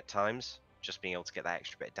and the Ming at times, just being able to get that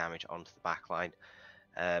extra bit of damage onto the backline.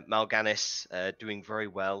 Mal'Ganis doing very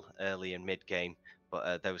well early and mid game,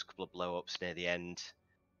 but those couple of blow ups near the end,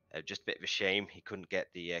 just a bit of a shame he couldn't get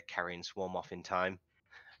the carrying swarm off in time.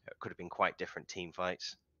 It could have been quite different team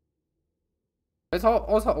fights. It's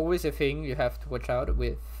also always a thing you have to watch out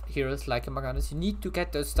with heroes like Mal'Ganis. You need to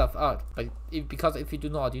get those stuff out, but because if you do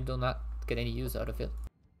not, you do not get any use out of it.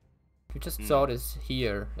 If you just saw this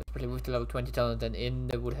here, especially with the level 20 talent and in,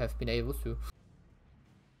 they would have been able to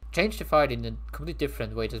change the fight in a completely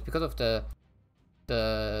different way, just because of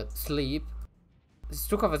the sleep.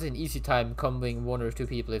 Stukov has an easy time comboing 1 or 2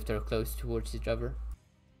 people if they're close towards each other,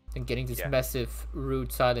 and getting this massive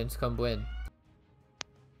root silence combo in.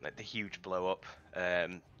 like the huge blow up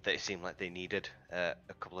that it seemed like they needed a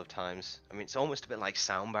couple of times. I mean, it's almost a bit like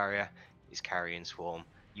Sound Barrier is carrying Swarm.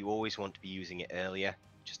 You always want to be using it earlier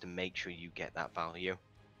just to make sure you get that value.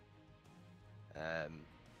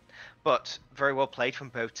 But very well played from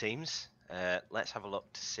both teams. Let's have a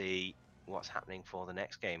look to see what's happening for the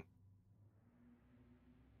next game.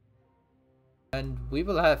 And we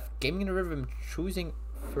will have Gaming in the Rhythm choosing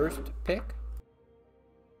first pick.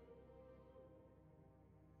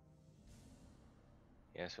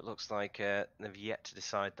 Yeah, so it looks like they've yet to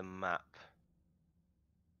decide the map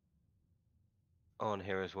on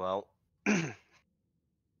here as well. I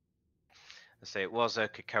say it was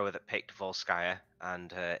Krakoa that picked Volskaya,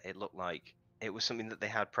 and it looked like it was something that they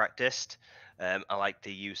had practiced. I like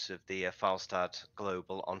the use of the Falstad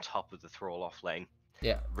Global on top of the Thrall off lane.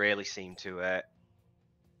 Yeah. Really seemed to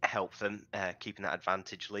help them keeping that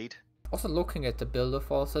advantage lead. Also looking at the build of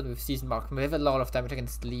Falstad with Season Mark, we have a lot of damage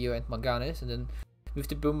against Leo and Morganis, and then with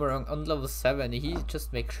the Boomerang on level 7, he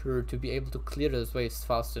just makes sure to be able to clear those waves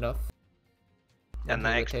fast enough. And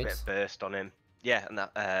that extra bit of burst on him. Yeah, and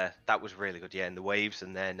that was really good, yeah, in the waves,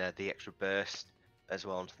 and then the extra burst as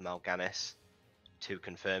well onto the Mal'Ganis to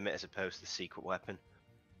confirm it as opposed to the secret weapon.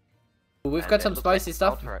 We've got some spicy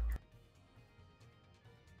stuff.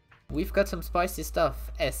 We've got some spicy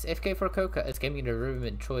stuff. As AFK for Coca as Gaming in the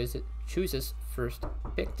Rhythm chooses first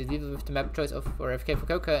pick. The deal with the map choice of for AFK for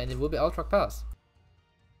Coca, and it will be Ultra Pass.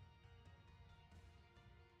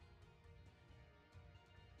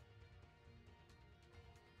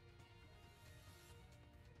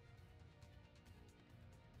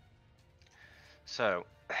 So,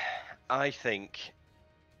 I think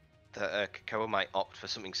that Krakoa might opt for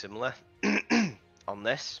something similar on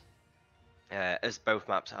this, as both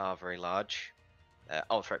maps are very large.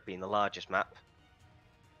 Alterac being the largest map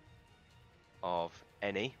of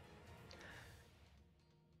any.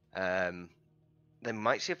 They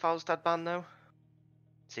might see a Falstad ban though.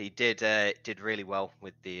 So he did really well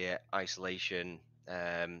with the isolation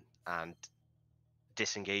and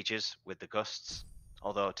disengages with the gusts.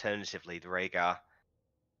 Although alternatively, the Rhaegar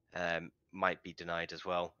might be denied as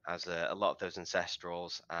well, as a lot of those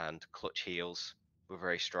Ancestrals and clutch heals were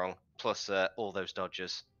very strong, plus all those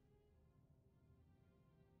dodges.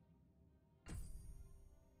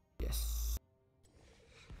 Yes.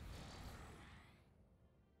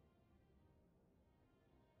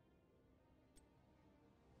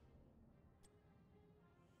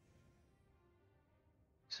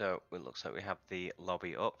 So it looks like we have the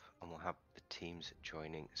lobby up, and we'll have the teams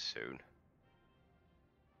joining soon.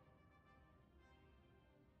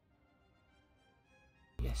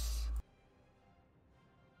 Yes.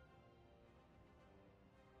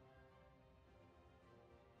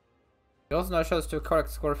 It also now shows the correct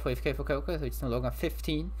score for AFK for Coca, so it's no longer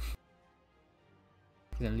 15.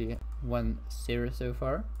 It's only 1-0 so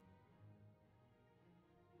far.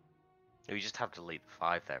 You just have to lead the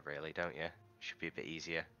 5 there, really, don't you? Should be a bit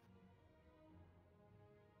easier.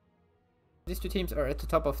 These two teams are at the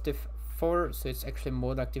top of Div 4, so it's actually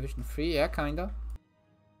more like Division 3, yeah, kinda.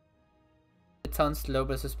 It sounds low,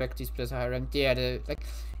 but I suspect these players are higher ranked. Yeah, like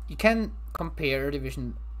you can compare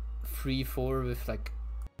Division 3, 4 with like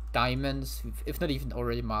diamonds, if not even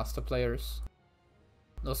already master players.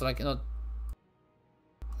 Also, like not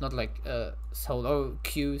like solo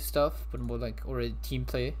queue stuff, but more like already team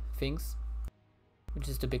play things, which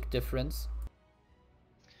is the big difference.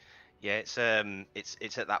 Yeah, it's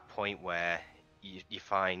at that point where you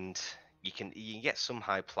find you can get some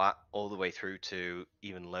high plat all the way through to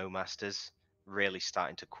even low masters really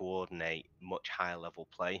starting to coordinate much higher level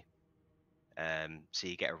play. So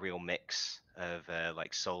you get a real mix of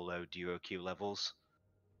like solo duo queue levels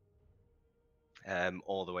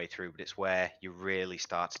all the way through, but it's where you really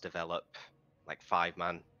start to develop like five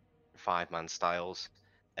man styles,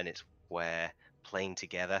 and it's where playing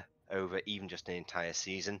together over even just an entire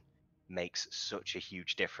season makes such a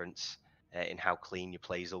huge difference in how clean your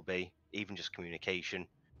plays will be, even just communication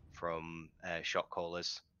from shot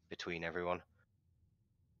callers between everyone.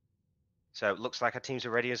 So it looks like our teams are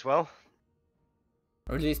ready as well.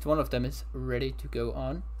 Or at least one of them is ready to go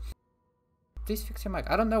on. Please fix your mic.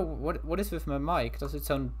 I don't know what is with my mic. Does it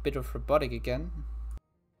sound a bit of robotic again?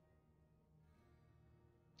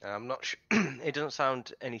 I'm not sure. It doesn't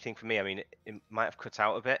sound anything for me. I mean, it might have cut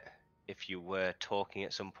out a bit if you were talking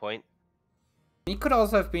at some point. It could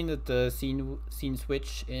also have been that the scene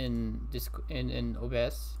switch in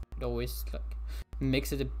OBS. It always like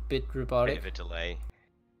makes it a bit robotic. Bit of a delay.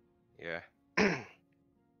 Yeah.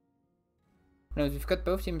 Now we've got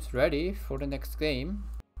both teams ready for the next game,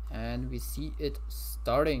 and we see it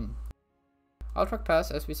starting. Ultra Pass,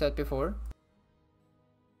 as we said before.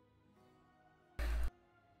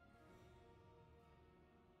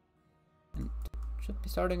 should be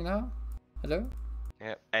starting now. Hello?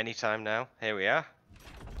 Yep, anytime now. Here we are.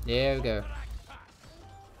 There we go.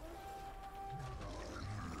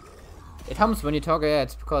 It hums when you talk, yeah,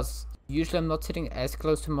 it's because usually I'm not sitting as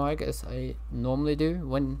close to mic as I normally do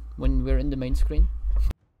when we're in the main screen.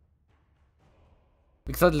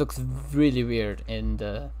 Because that looks really weird in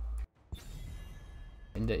the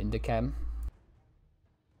cam.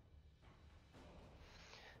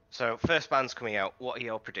 So first band's coming out. What are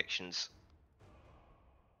your predictions?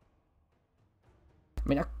 I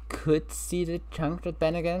mean, I could see the Junkrat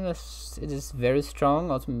ban again, as it is very strong.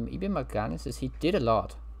 Also, maybe Morganis, as he did a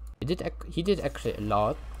lot. He did actually a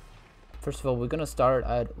lot. First of all, we're gonna start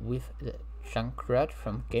out with the Junkrat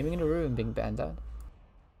from Gaming in the Room being banned out.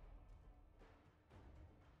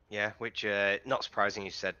 Yeah, which not surprising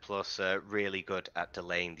you said. Plus, really good at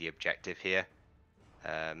delaying the objective here.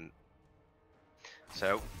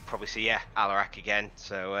 So probably see Alarak again.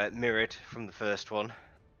 So mirrored from the first one.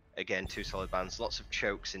 Again, 2 solid bans. Lots of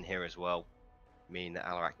chokes in here as well, meaning that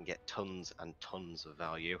Alarak can get tons and tons of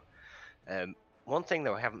value. One thing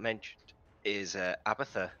though I haven't mentioned is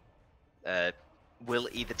Abatha. Will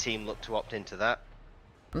either team look to opt into that?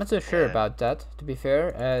 I'm not so sure about that, to be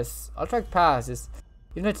fair, as Ultrac Pass is,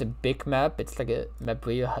 even though it's a big map, it's like a map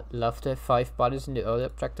where you love to have 5 bodies in the early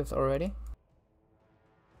objectives already.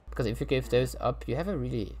 Because if you give those up, you have a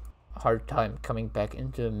really hard time coming back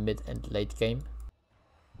into the mid and late game.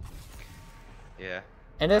 Yeah,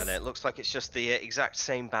 and it looks like it's just the exact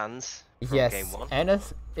same bans from game 1. And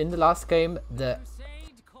as in the last game, the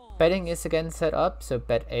betting is again set up, so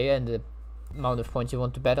bet A and the amount of points you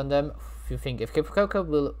want to bet on them. If you think if Coca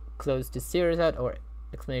will close the series out, or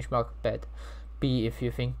exclamation mark bet B if you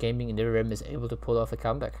think Gaming in the Rim is able to pull off a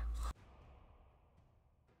comeback.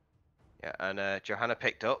 Yeah, and Johanna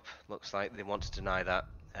picked up. Looks like they want to deny that.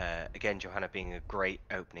 Again, Johanna being a great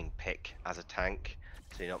opening pick as a tank,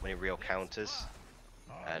 so not many real counters.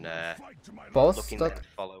 And looking to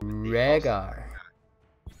follow with Rhaegar.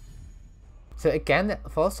 So again,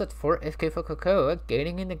 Falstad for AFK for Cocoa,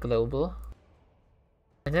 gaining in the global.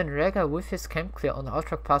 And then Rhaegar with his camp clear on the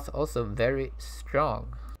Ultrac Pass also very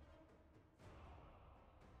strong.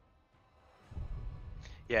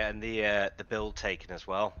 Yeah, and the build taken as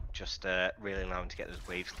well, just really allowing to get those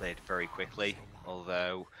waves cleared very quickly.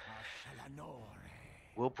 Although,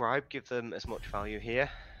 will Bribe give them as much value here?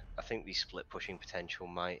 I think the split pushing potential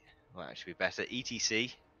might actually be better.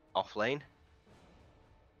 ETC off lane.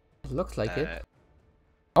 It looks like it.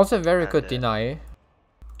 Also very good deny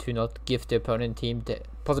to not give the opponent team the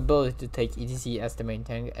possibility to take ETC as the main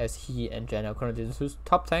tank, as he and Jen are currently the 2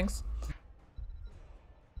 top tanks.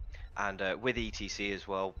 And with ETC as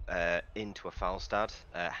well, into a Falstad,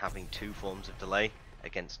 having 2 forms of delay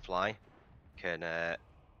against Fly can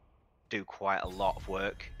do quite a lot of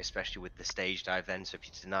work, especially with the stage dive then. So if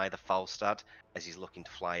you deny the Falstad as he's looking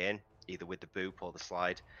to fly in, either with the boop or the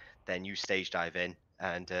slide, then you stage dive in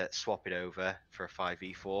and swap it over for a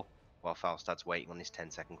 5v4 while Falstad's waiting on his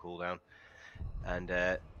 10-second cooldown. And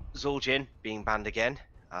Zul'jin being banned again,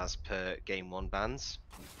 as per game 1 bans.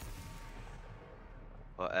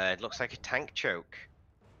 But it looks like a tank choke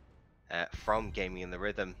from Gaming in the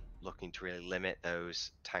Rhythm, looking to really limit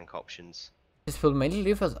those tank options. This will mainly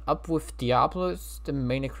leave us up with Diablos, the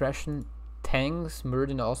main aggression tanks,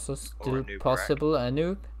 Murden also still possible,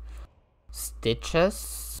 Anub,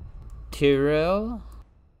 Stitches, Tyrell.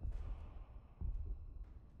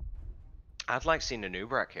 I'd like seeing a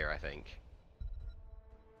Nubrak here, I think.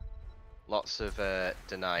 Lots of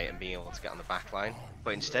deny and being able to get on the back line.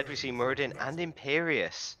 But instead we see Muradin and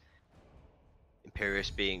Imperius.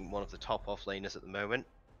 Imperius being one of the top offlaners at the moment.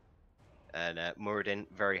 And Muradin,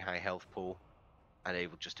 very high health pool. And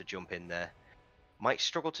able just to jump in there. Might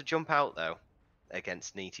struggle to jump out though.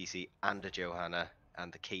 Against an ETC and a Johanna.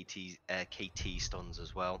 And the KT stuns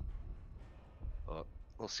as well. But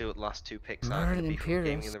we'll see what the last 2 picks are going to be from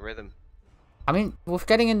Gaming in the Rhythm. I mean, with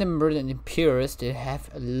getting in the Murder and Imperius, they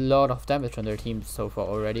have a lot of damage on their team so far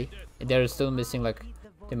already. They're still missing like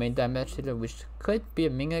the main damage hitter, which could be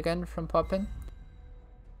a Ming again from Poppin.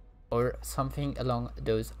 Or something along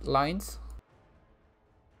those lines.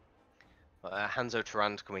 Hanzo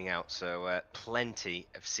Tyrande coming out, so plenty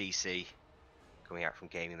of CC coming out from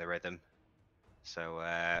Gaming the Rhythm. So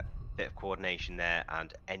bit of coordination there,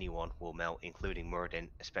 and anyone will melt, including Muradin,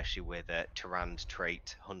 especially with Tyrande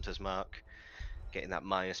trait Hunter's Mark. Getting that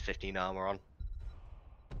minus 15 armor on.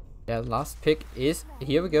 Yeah, last pick is,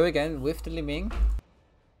 here we go again with the Liming.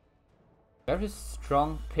 Very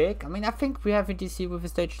strong pick. I mean, I think we have ETC with a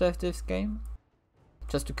stage dive this game.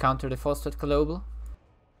 Just to counter the Falstad global.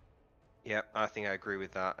 Yeah, I think I agree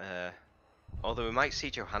with that. Although we might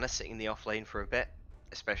see Johanna sitting in the off lane for a bit,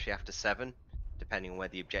 especially after 7, depending on where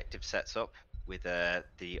the objective sets up, with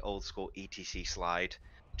the old school ETC slide,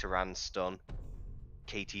 Turan stun,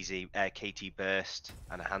 KT burst,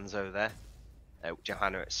 and a Hanzo there.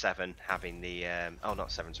 Johanna at 7 having the, oh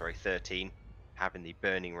not 7, sorry, 13, having the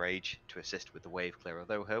Burning Rage to assist with the wave clear,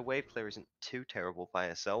 although her wave clear isn't too terrible by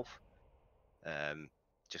herself.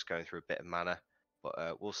 Just going through a bit of mana,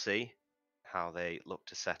 but we'll see how they look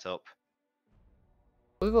to set up.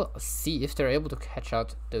 We will see if they're able to catch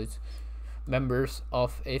out those members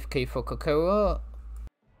of AFK for Cocoa.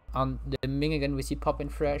 On the Ming again, we see Pop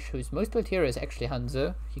and Fresh, whose most played hero is actually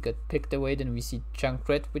Hanzo. He got picked away. Then we see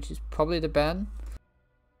Junkrat, which is probably the ban.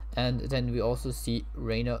 And then we also see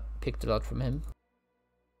Reyna picked a lot from him.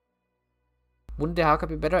 Wouldn't the Haka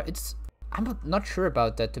be better? I'm not sure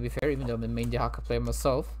about that, to be fair, even though I'm a main Haka player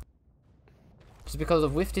myself. Just because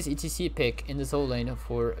of with this ETC pick in the soul lane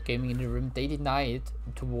for Gaming in the Room, they denied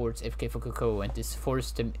towards AFK for Cocoa, and this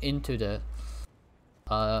forced him into the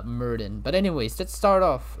Murden. But anyways, let's start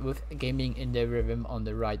off with Gaming in the Rhythm on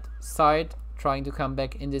the right side, trying to come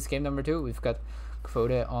back in this game number 2. We've got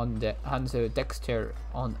Kvothe on the Hanzo, Dexter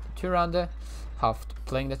on Tyrande, Haft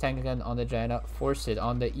playing the tank again on the Jaina, Forced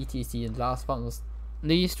on the ETC, and last but not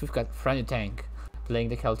least, we've got Franny Tank playing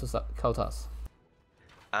the Keltas.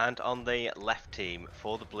 And on the left team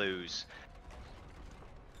for the Blues,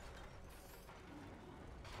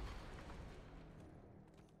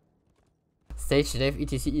 Stage Dive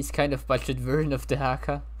ETC is kind of budget version of the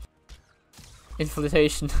Haka.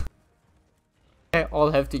 Infiltration. They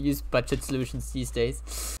all have to use budget solutions these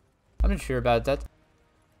days. I'm not sure about that.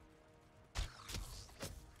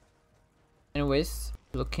 Anyways,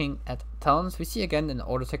 looking at talents, we see again an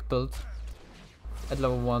auto tech build at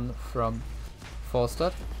level 1 from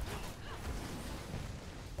Falstad.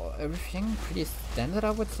 Well, everything pretty standard,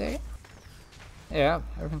 I would say. Yeah,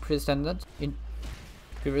 everything pretty standard.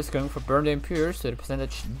 Impure is going for Burn the Impure, so the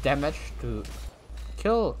percentage damage to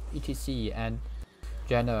kill ETC and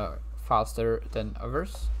Jaina faster than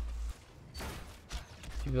others.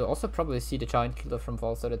 You will also probably see the Giant Killer from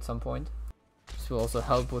Falstad at some point. This will also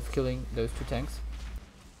help with killing those 2 tanks.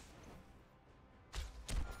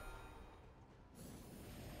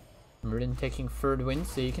 Merlin taking 3rd win,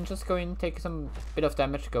 so you can just go in, take some bit of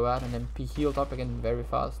damage, go out, and then be healed up again very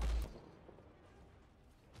fast.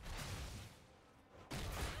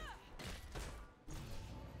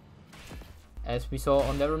 As we saw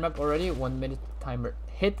on the other map already, 1 minute timer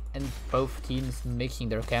hit and both teams making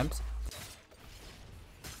their camps.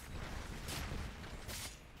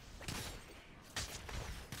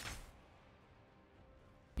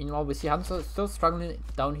 Meanwhile, we see Hanzo still struggling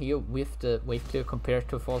down here with the wave clear compared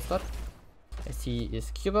to Falstad, as he is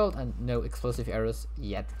Q-belt and no explosive arrows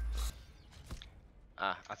yet.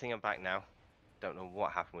 I think I'm back now. Don't know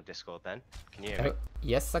what happened with Discord then. Can you hear me?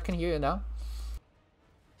 Yes, I can hear you now.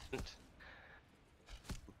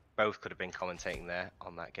 Both could have been commentating there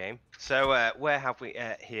on that game. So where have we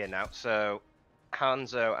here now? So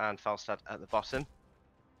Hanzo and Falstad at the bottom.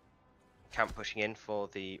 Camp pushing in for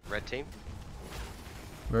the red team.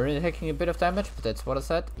 Merlin taking a bit of damage, but that's what I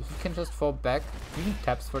said. He can just fall back. He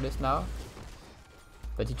taps for this now.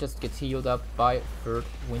 But he just gets healed up by 3rd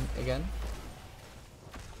win again.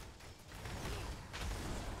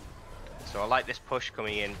 So I like this push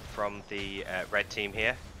coming in from the red team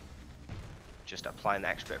here. Just applying the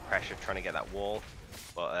extra pressure, trying to get that wall.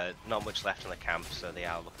 But not much left on the camp, so they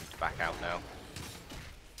are looking to back out now.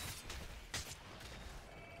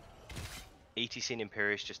 ETC and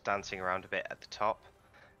Imperius just dancing around a bit at the top.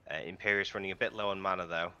 Imperius running a bit low on mana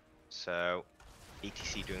though, so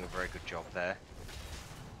ETC doing a very good job there.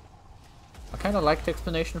 I kind of like the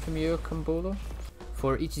explanation from you, Kambulu.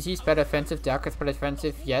 For ETC is better offensive, the Haka is better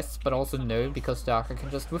defensive, yes, but also no, because the Haka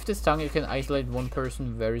can just, with this tongue you can isolate one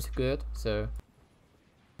person very good, so...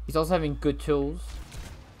 He's also having good tools,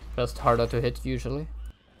 just harder to hit usually.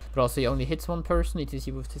 But also he only hits one person,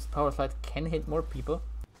 ETC with this power slide can hit more people.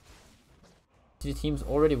 The team's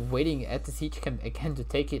already waiting at the siege camp again to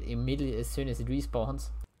take it immediately as soon as it respawns.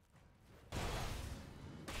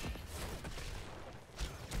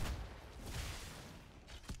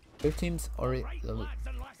 Both teams already level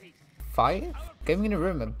 5? Gaming in the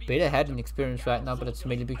Room a bit ahead in experience right now, but it's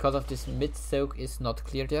mainly because of this mid soak is not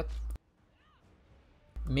cleared yet.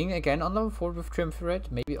 Ming again on level 4 with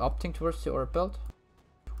Triumvirate, maybe opting towards the orb belt.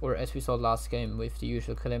 Or as we saw last game with the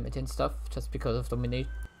usual Calamity and stuff, just because of domination.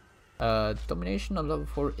 Domination on level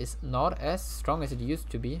 4 is not as strong as it used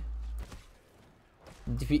to be.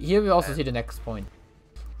 Here we also see the next point.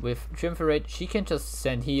 With Triumvirate, she can just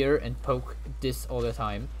stand here and poke this all the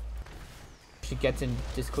time. She gets in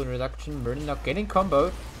this cooldown reduction. Merlin not getting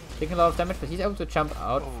comboed. taking a lot of damage, but he's able to jump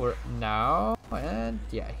out for now. And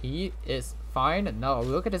yeah, he is fine. And now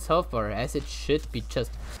look at his health bar, as it should be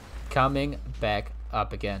just coming back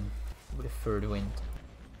up again with a third wind.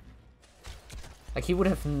 Like he would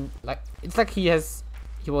have, like it's like he was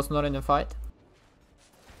not in a fight.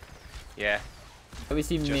 Yeah. And we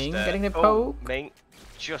see Ming getting the poke. Oh, Ming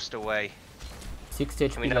just away. 60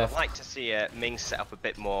 HP I mean, left. I'd like to see Ming set up a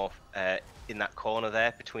bit more in that corner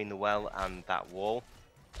there between the well and that wall,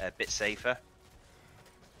 a bit safer.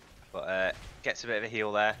 But gets a bit of a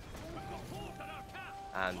heal there,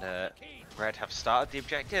 and Red have started the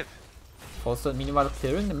objective. Also, meanwhile,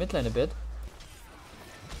 clearing the mid lane a bit.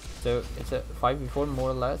 So it's a 5v4 more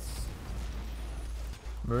or less.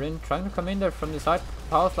 Marin trying to come in there from the side.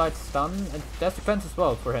 Power slide stun, and there's defense as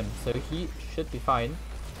well for him, so he should be fine.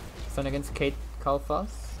 Stun against Kate Kalfas.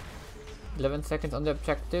 11 seconds on the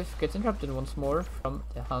objective. Gets interrupted once more from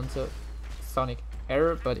the Hanzo Sonic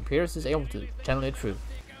error, but Pierce is able to channel it through.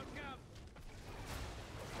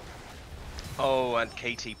 Oh, and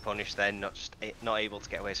KT punished then, not able to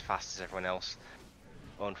get away as fast as everyone else.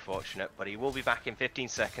 Unfortunate, but he will be back in 15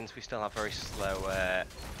 seconds. We still have very slow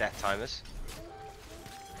death timers.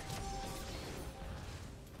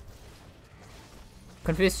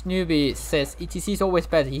 Confused Newbie says ETC is always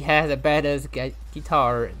better. He has a badass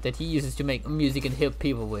guitar that he uses to make music and help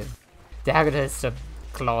people with. The hacker has some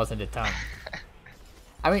claws in the tongue.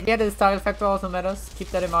 I mean, yeah, the style factor also matters. Keep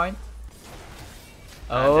that in mind.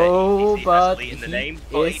 Oh, but elite in the name,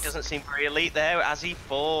 but he doesn't seem very elite there as he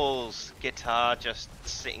falls. Guitar just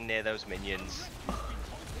sitting near those minions.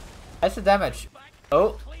 That's the damage.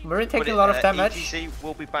 Oh, Marin taking a lot of damage. ETC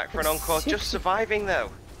will be back for an encore, just surviving though.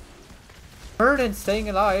 Murden staying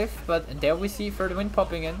alive, but there we see third wind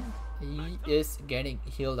popping in. He is getting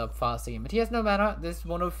healed up fast again, but he has no mana. This is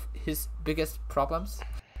one of his biggest problems.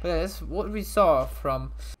 But that's what we saw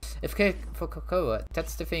from AFK for Cocoa.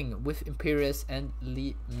 That's the thing with Imperius and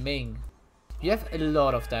Li Ming. You have a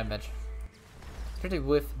lot of damage. Especially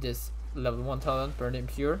with this level 1 talent, Burn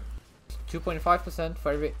Impure. 2.5%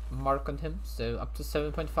 for every mark on him, so up to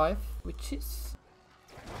 7.5, which is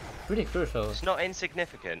pretty crucial. It's not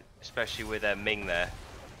insignificant, especially with Ming there.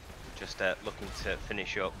 Just looking to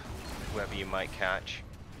finish up whoever you might catch.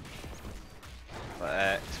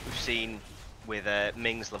 But we've seen with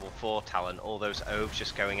Ming's level 4 talent, all those orbs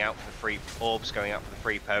just going out for free, orbs going out for the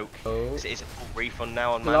free poke. Oh. It's a full refund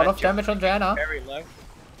now on a mana. lot of damage on Janna. Very low.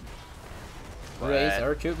 Raze,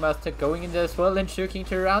 our Juke Master going in there as well and shooking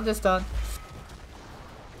to around this stun.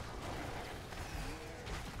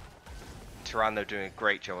 Tyrande doing a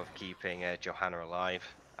great job of keeping Johanna alive.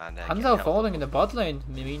 And Hanzo falling in the bot lane,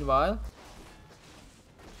 meanwhile.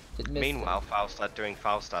 Meanwhile, Falstad doing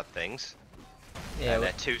Falstad things. Yeah,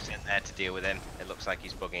 and two's in there to deal with him. It looks like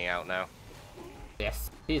he's bugging out now. Yes,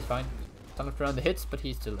 he's fine. Stunned around the hits, but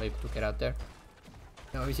he's still able to get out there.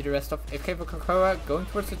 Now we see the rest of AFK for Cocoa going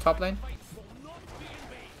towards the top lane.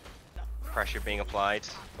 Pressure being applied,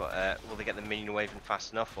 but will they get the minion wave in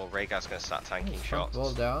fast enough, or Rhaegar's going to start tanking shots?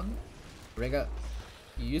 Wall down. Rhaegar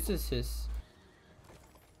uses his...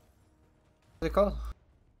 What's it called?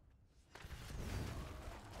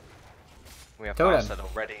 We have Falstad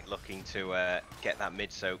already looking to get that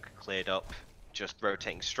mid soak cleared up, just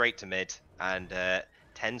rotating straight to mid, and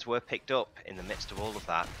tens were picked up in the midst of all of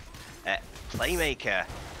that. Playmaker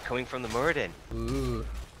coming from the Muradin. Ooh.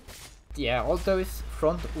 Yeah, all those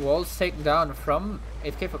front walls taken down from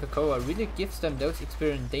AFK for Cocoa really gives them those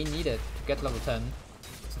experience they needed to get level 10.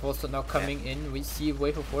 Also now coming in, we see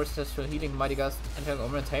Wave of Force for healing Mighty Gust and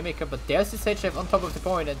Armor and Haymaker, but there's the Sage Chef on top of the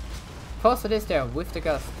point, and Falstad is there with the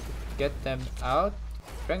Gust to get them out.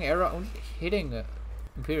 Strong arrow only hitting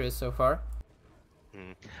Imperius so far.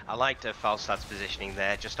 I liked Falstad's positioning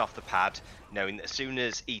there, just off the pad, knowing that as soon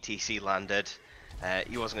as ETC landed,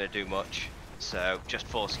 he wasn't going to do much, so just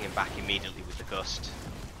forcing him back immediately with the Gust.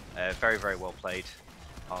 Very, very well played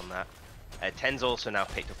on that. Ten's also now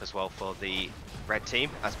picked up as well for the red team,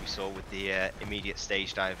 as we saw with the immediate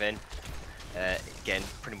stage dive in. Again,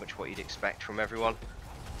 pretty much what you'd expect from everyone.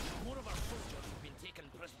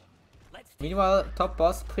 Meanwhile, top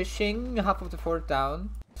boss pushing half of the fort down.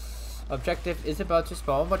 Objective is about to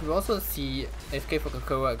spawn, but we also see AFK for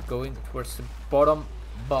Cocoa going towards the bottom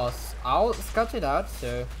boss. I'll scout it out,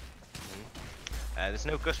 so... There's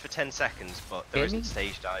no Gust for 10 seconds, but there isn't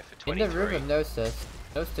stage dive for 23. In the river knows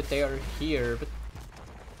that they are here, but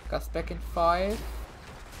Gust back in 5.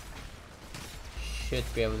 Should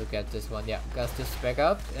be able to get this one. Yeah, Gust is back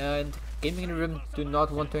up, and Gaming in the room do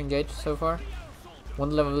not want to engage so far.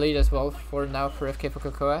 One level lead as well for now for AFK for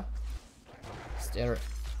Cocoa. There.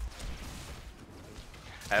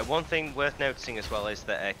 One thing worth noticing as well is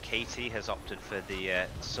that KT has opted for the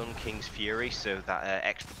Sun King's Fury, so that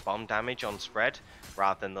extra bomb damage on spread,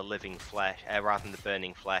 rather than the living flesh, rather than the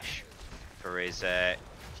burning flesh, for his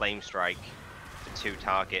flame strike for 2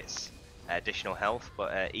 targets, additional health.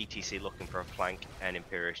 But ETC looking for a flank, and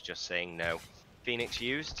Imperious just saying no. Phoenix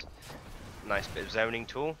used, nice bit of zoning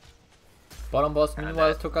tool. Bottom boss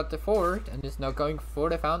meanwhile took out the forward and is now going for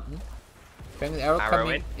the fountain. Fang's arrow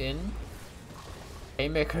coming in.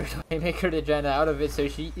 Haymaker the Janna out of it, so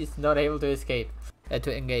she is not able to escape.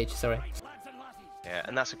 To engage, sorry. Yeah,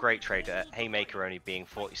 and that's a great trade. Haymaker only being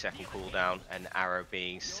 40-second cooldown and arrow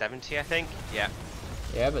being 70, I think. Yeah.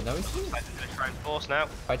 Yeah, but now he's I'm gonna try and force now.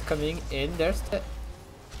 fight coming in. There's the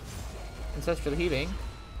ancestral healing.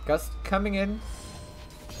 Gust coming in.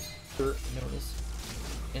 No, is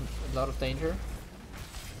in a lot of danger.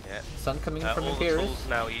 Yeah. Sun coming in from all Imperious. the tools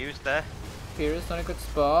now used there. Imperious on a good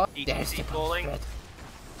spot. ETC There's the bomb falling. spread.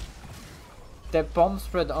 The bomb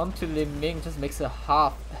spread onto Lim Ming just makes a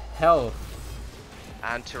half health.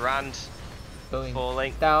 And Tyrande Going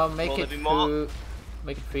falling. down, make Will it there be more? through,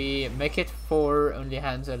 make it 3, make it 4, only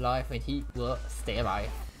Hands alive and he will stay alive.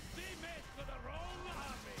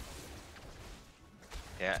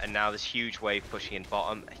 Yeah, and now this huge wave pushing in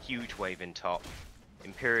bottom, a huge wave in top.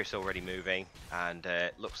 Imperious already moving, and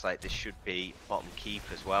looks like this should be bottom keep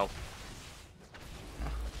as well.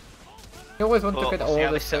 You always want to get all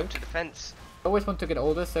the soak soak. to defense. Always want to get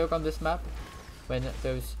all the soak on this map when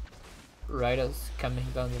those riders coming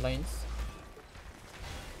down the lanes.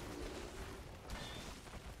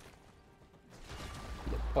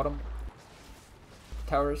 The bottom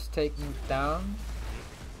towers taken down.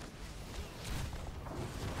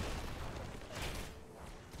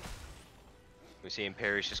 We see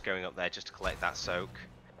Imperious just going up there just to collect that soak,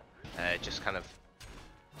 just kind of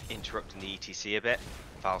interrupting the ETC a bit.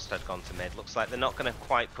 Falstad gone to mid. Looks like they're not going to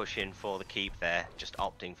quite push in for the keep there, just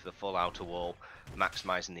opting for the full outer wall,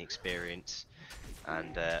 maximising the experience,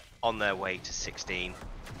 and on their way to 16.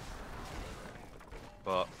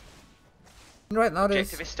 But Right now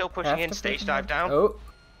objective is still pushing in, stage dive down. Oh,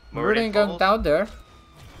 Muradin going down there.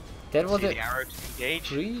 That was it. The arrow to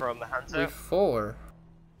engage from the Hanzo. 4.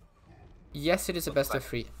 Yes, it is a best of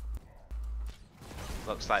 3.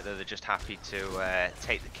 Looks like they're just happy to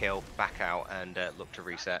take the kill, back out, and look to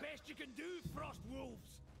reset.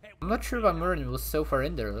 I'm not sure why Muradin was so far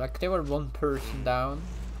in there. Like, they were 1 person down.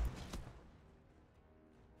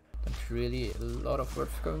 That's really a lot of work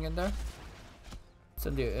going in there. It's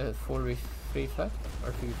only 4v3 flat,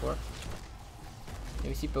 or 3v4. Here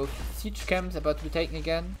we see both siege camps about to be taken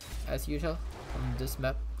again, as usual, on this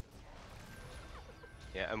map.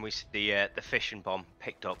 Yeah, and we see the fission bomb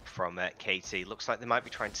picked up from KT. Looks like they might be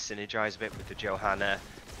trying to synergize a bit with the Johanna,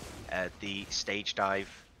 the stage dive,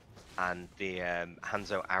 and the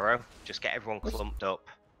Hanzo arrow. Just get everyone clumped up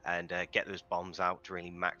and get those bombs out to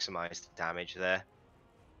really maximize the damage there,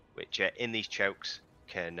 which in these chokes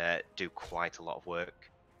can do quite a lot of work.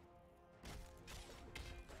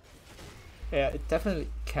 Yeah, it definitely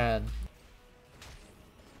can.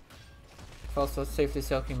 Also safely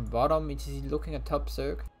soaking bottom, it is looking at top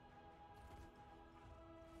soak.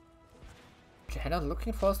 Johanna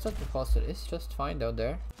looking faster, the faster is just fine down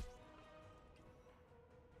there.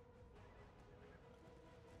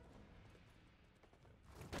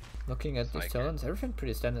 Looking at the stones, everything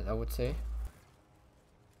pretty standard, I would say.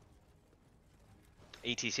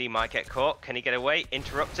 ETC might get caught. Can he get away?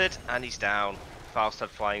 Interrupted, and he's down. Falstad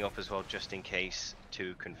flying up as well, just in case,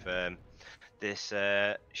 to confirm. This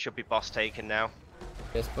should be boss taken now.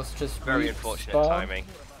 Yes, boss just very unfortunate timing.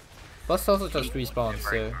 Boss also just respawned,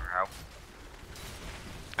 so...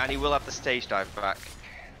 And he will have the stage dive back.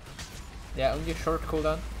 Yeah, only a short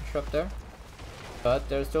cooldown up there. But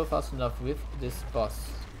they're still fast enough with this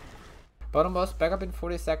boss. Bottom boss back up in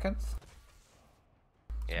 40 seconds.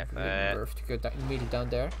 Yeah, worth to go down, immediately down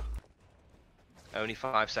there. Only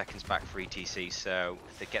 5 seconds back for ETC, so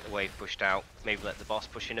if they get the wave pushed out, maybe let the boss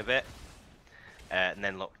push in a bit. And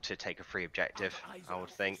then look to take a free objective, I would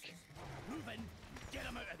think.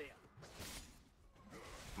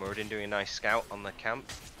 Muradin doing a nice scout on the camp.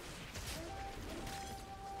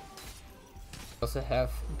 Also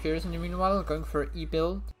have Imperious in the meanwhile going for E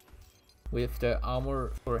build with the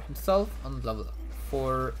armor for himself on level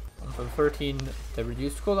 4, on level 13 the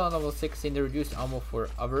reduced cooldown, level 16 the reduced armor for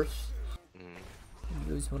others.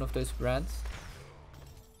 Lose one of those brands.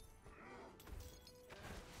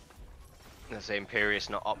 As the Imperious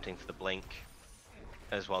not opting for the blink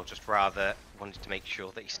as well, just rather wanted to make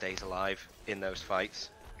sure that he stays alive in those fights.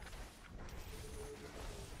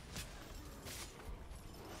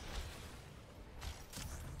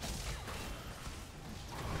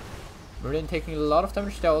 Merlin taking a lot of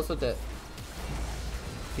damage. There also the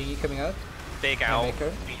thingy coming out. Big owl.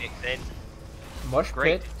 Phoenix in. Mosh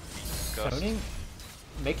Great. pit. Stoning.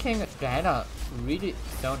 Making Diana really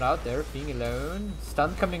stoned out there, being alone.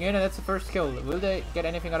 Stun coming in, and that's the first kill. Will they get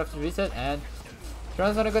anything out of the reset? And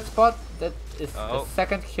John's on a good spot. That is the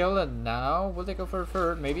second kill, and now will they go for a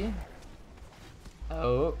third? Maybe.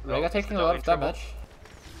 Oh, Rega taking a lot of damage.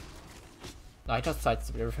 No, I just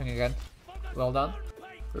sidestepped everything again. Well done.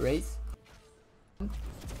 Raise.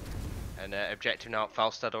 And objective now,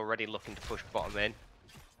 Falstad already looking to push bottom in.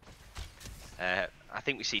 I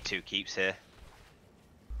think we see 2 keeps here.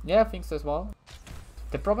 Yeah, I think so as well.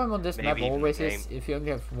 The problem on this Maybe map even always the is if you only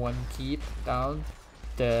have 1 keep down,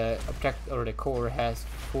 the object or the core has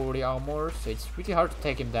 40 armor, so it's really hard to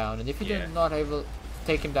take him down. And if you do not able to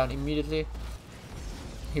take him down immediately,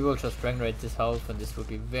 he will just regenerate his health, and this would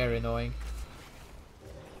be very annoying.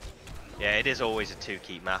 Yeah, it is always a 2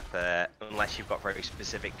 keep map, unless you've got very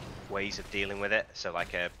specific ways of dealing with it. So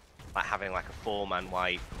like having like a 4-man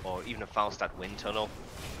wipe, or even a Falstad wind tunnel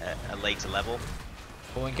at a later level.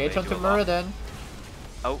 We'll engage onto Muradin.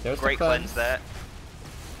 Oh, there's great cleanse there.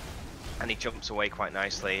 And he jumps away quite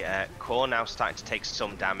nicely. Core now starting to take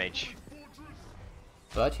some damage.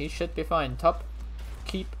 But he should be fine. Top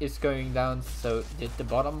keep is going down, so did the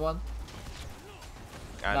bottom one.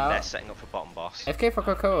 And now, they're setting up for bottom boss. FK for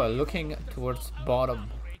Cocoa looking towards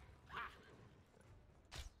bottom.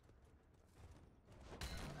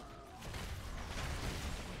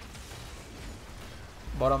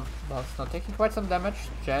 Bottom boss now taking quite some damage.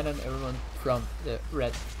 Jan and everyone from the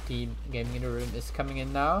red team gaming in the room is coming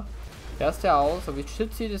in now. There's the owl, so we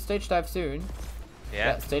should see the stage dive soon.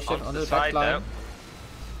 Yeah, stage dive on the back line.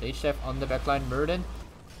 Stage dive on the back line. Murden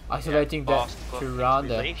isolating the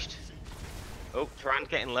Tyrande. Oh, Tyrande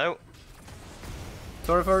getting low.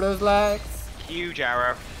 Sorry for those lags. Huge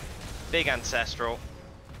arrow. Big ancestral.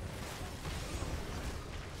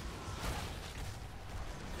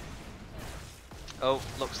 Oh,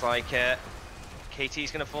 looks like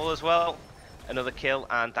KT's gonna fall as well. Another kill,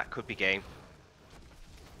 and that could be game.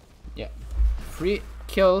 Yeah. 3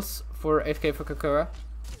 kills for FK for Cocoa.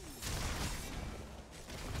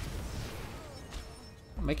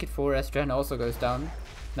 Make it 4 as Jan also goes down.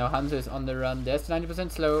 Now Hanzo is on the run. There's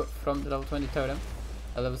 90% slow from the level 20 totem,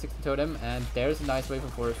 a level 60 totem, and there's a nice wave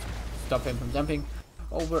of force to stop him from jumping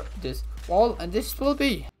over this wall, and this will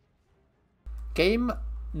be game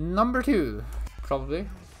number 2, probably.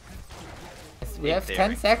 Yes, we have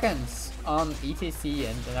 10 seconds on ETC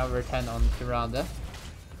and another 10 on Tyrande.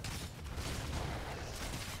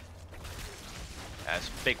 There's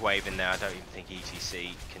a big wave in there. I don't even think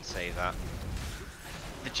ETC can save that.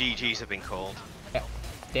 The GGs have been called. Yeah,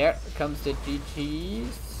 there comes the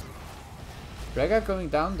GGs. Rega going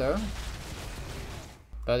down though,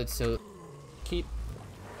 but it's still keep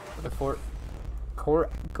before core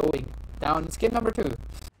going down. It's game number 2.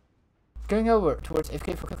 Going over towards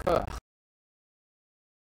FK for Cocoa.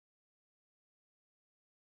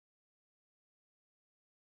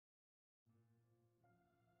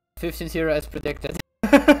 15-0 as predicted.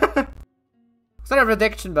 It's not a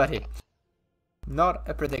prediction, buddy. Not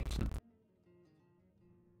a prediction.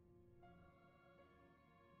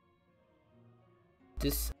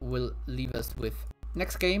 This will leave us with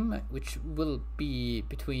next game, which will be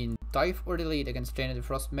between Dive or Delete against Jane the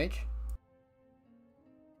Frost Mage.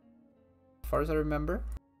 As far as I remember.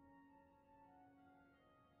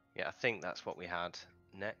 Yeah, I think that's what we had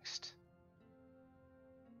next.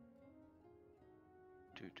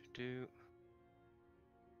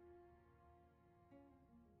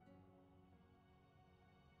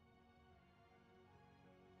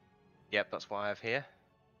 Yep, that's what I have here.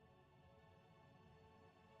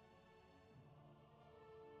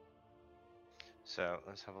 So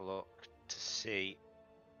let's have a look to see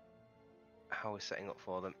how we're setting up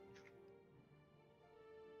for them.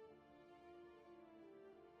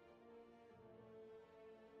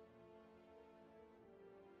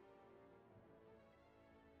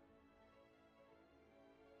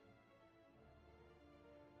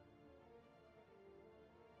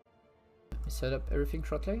 Set up everything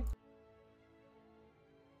shortly.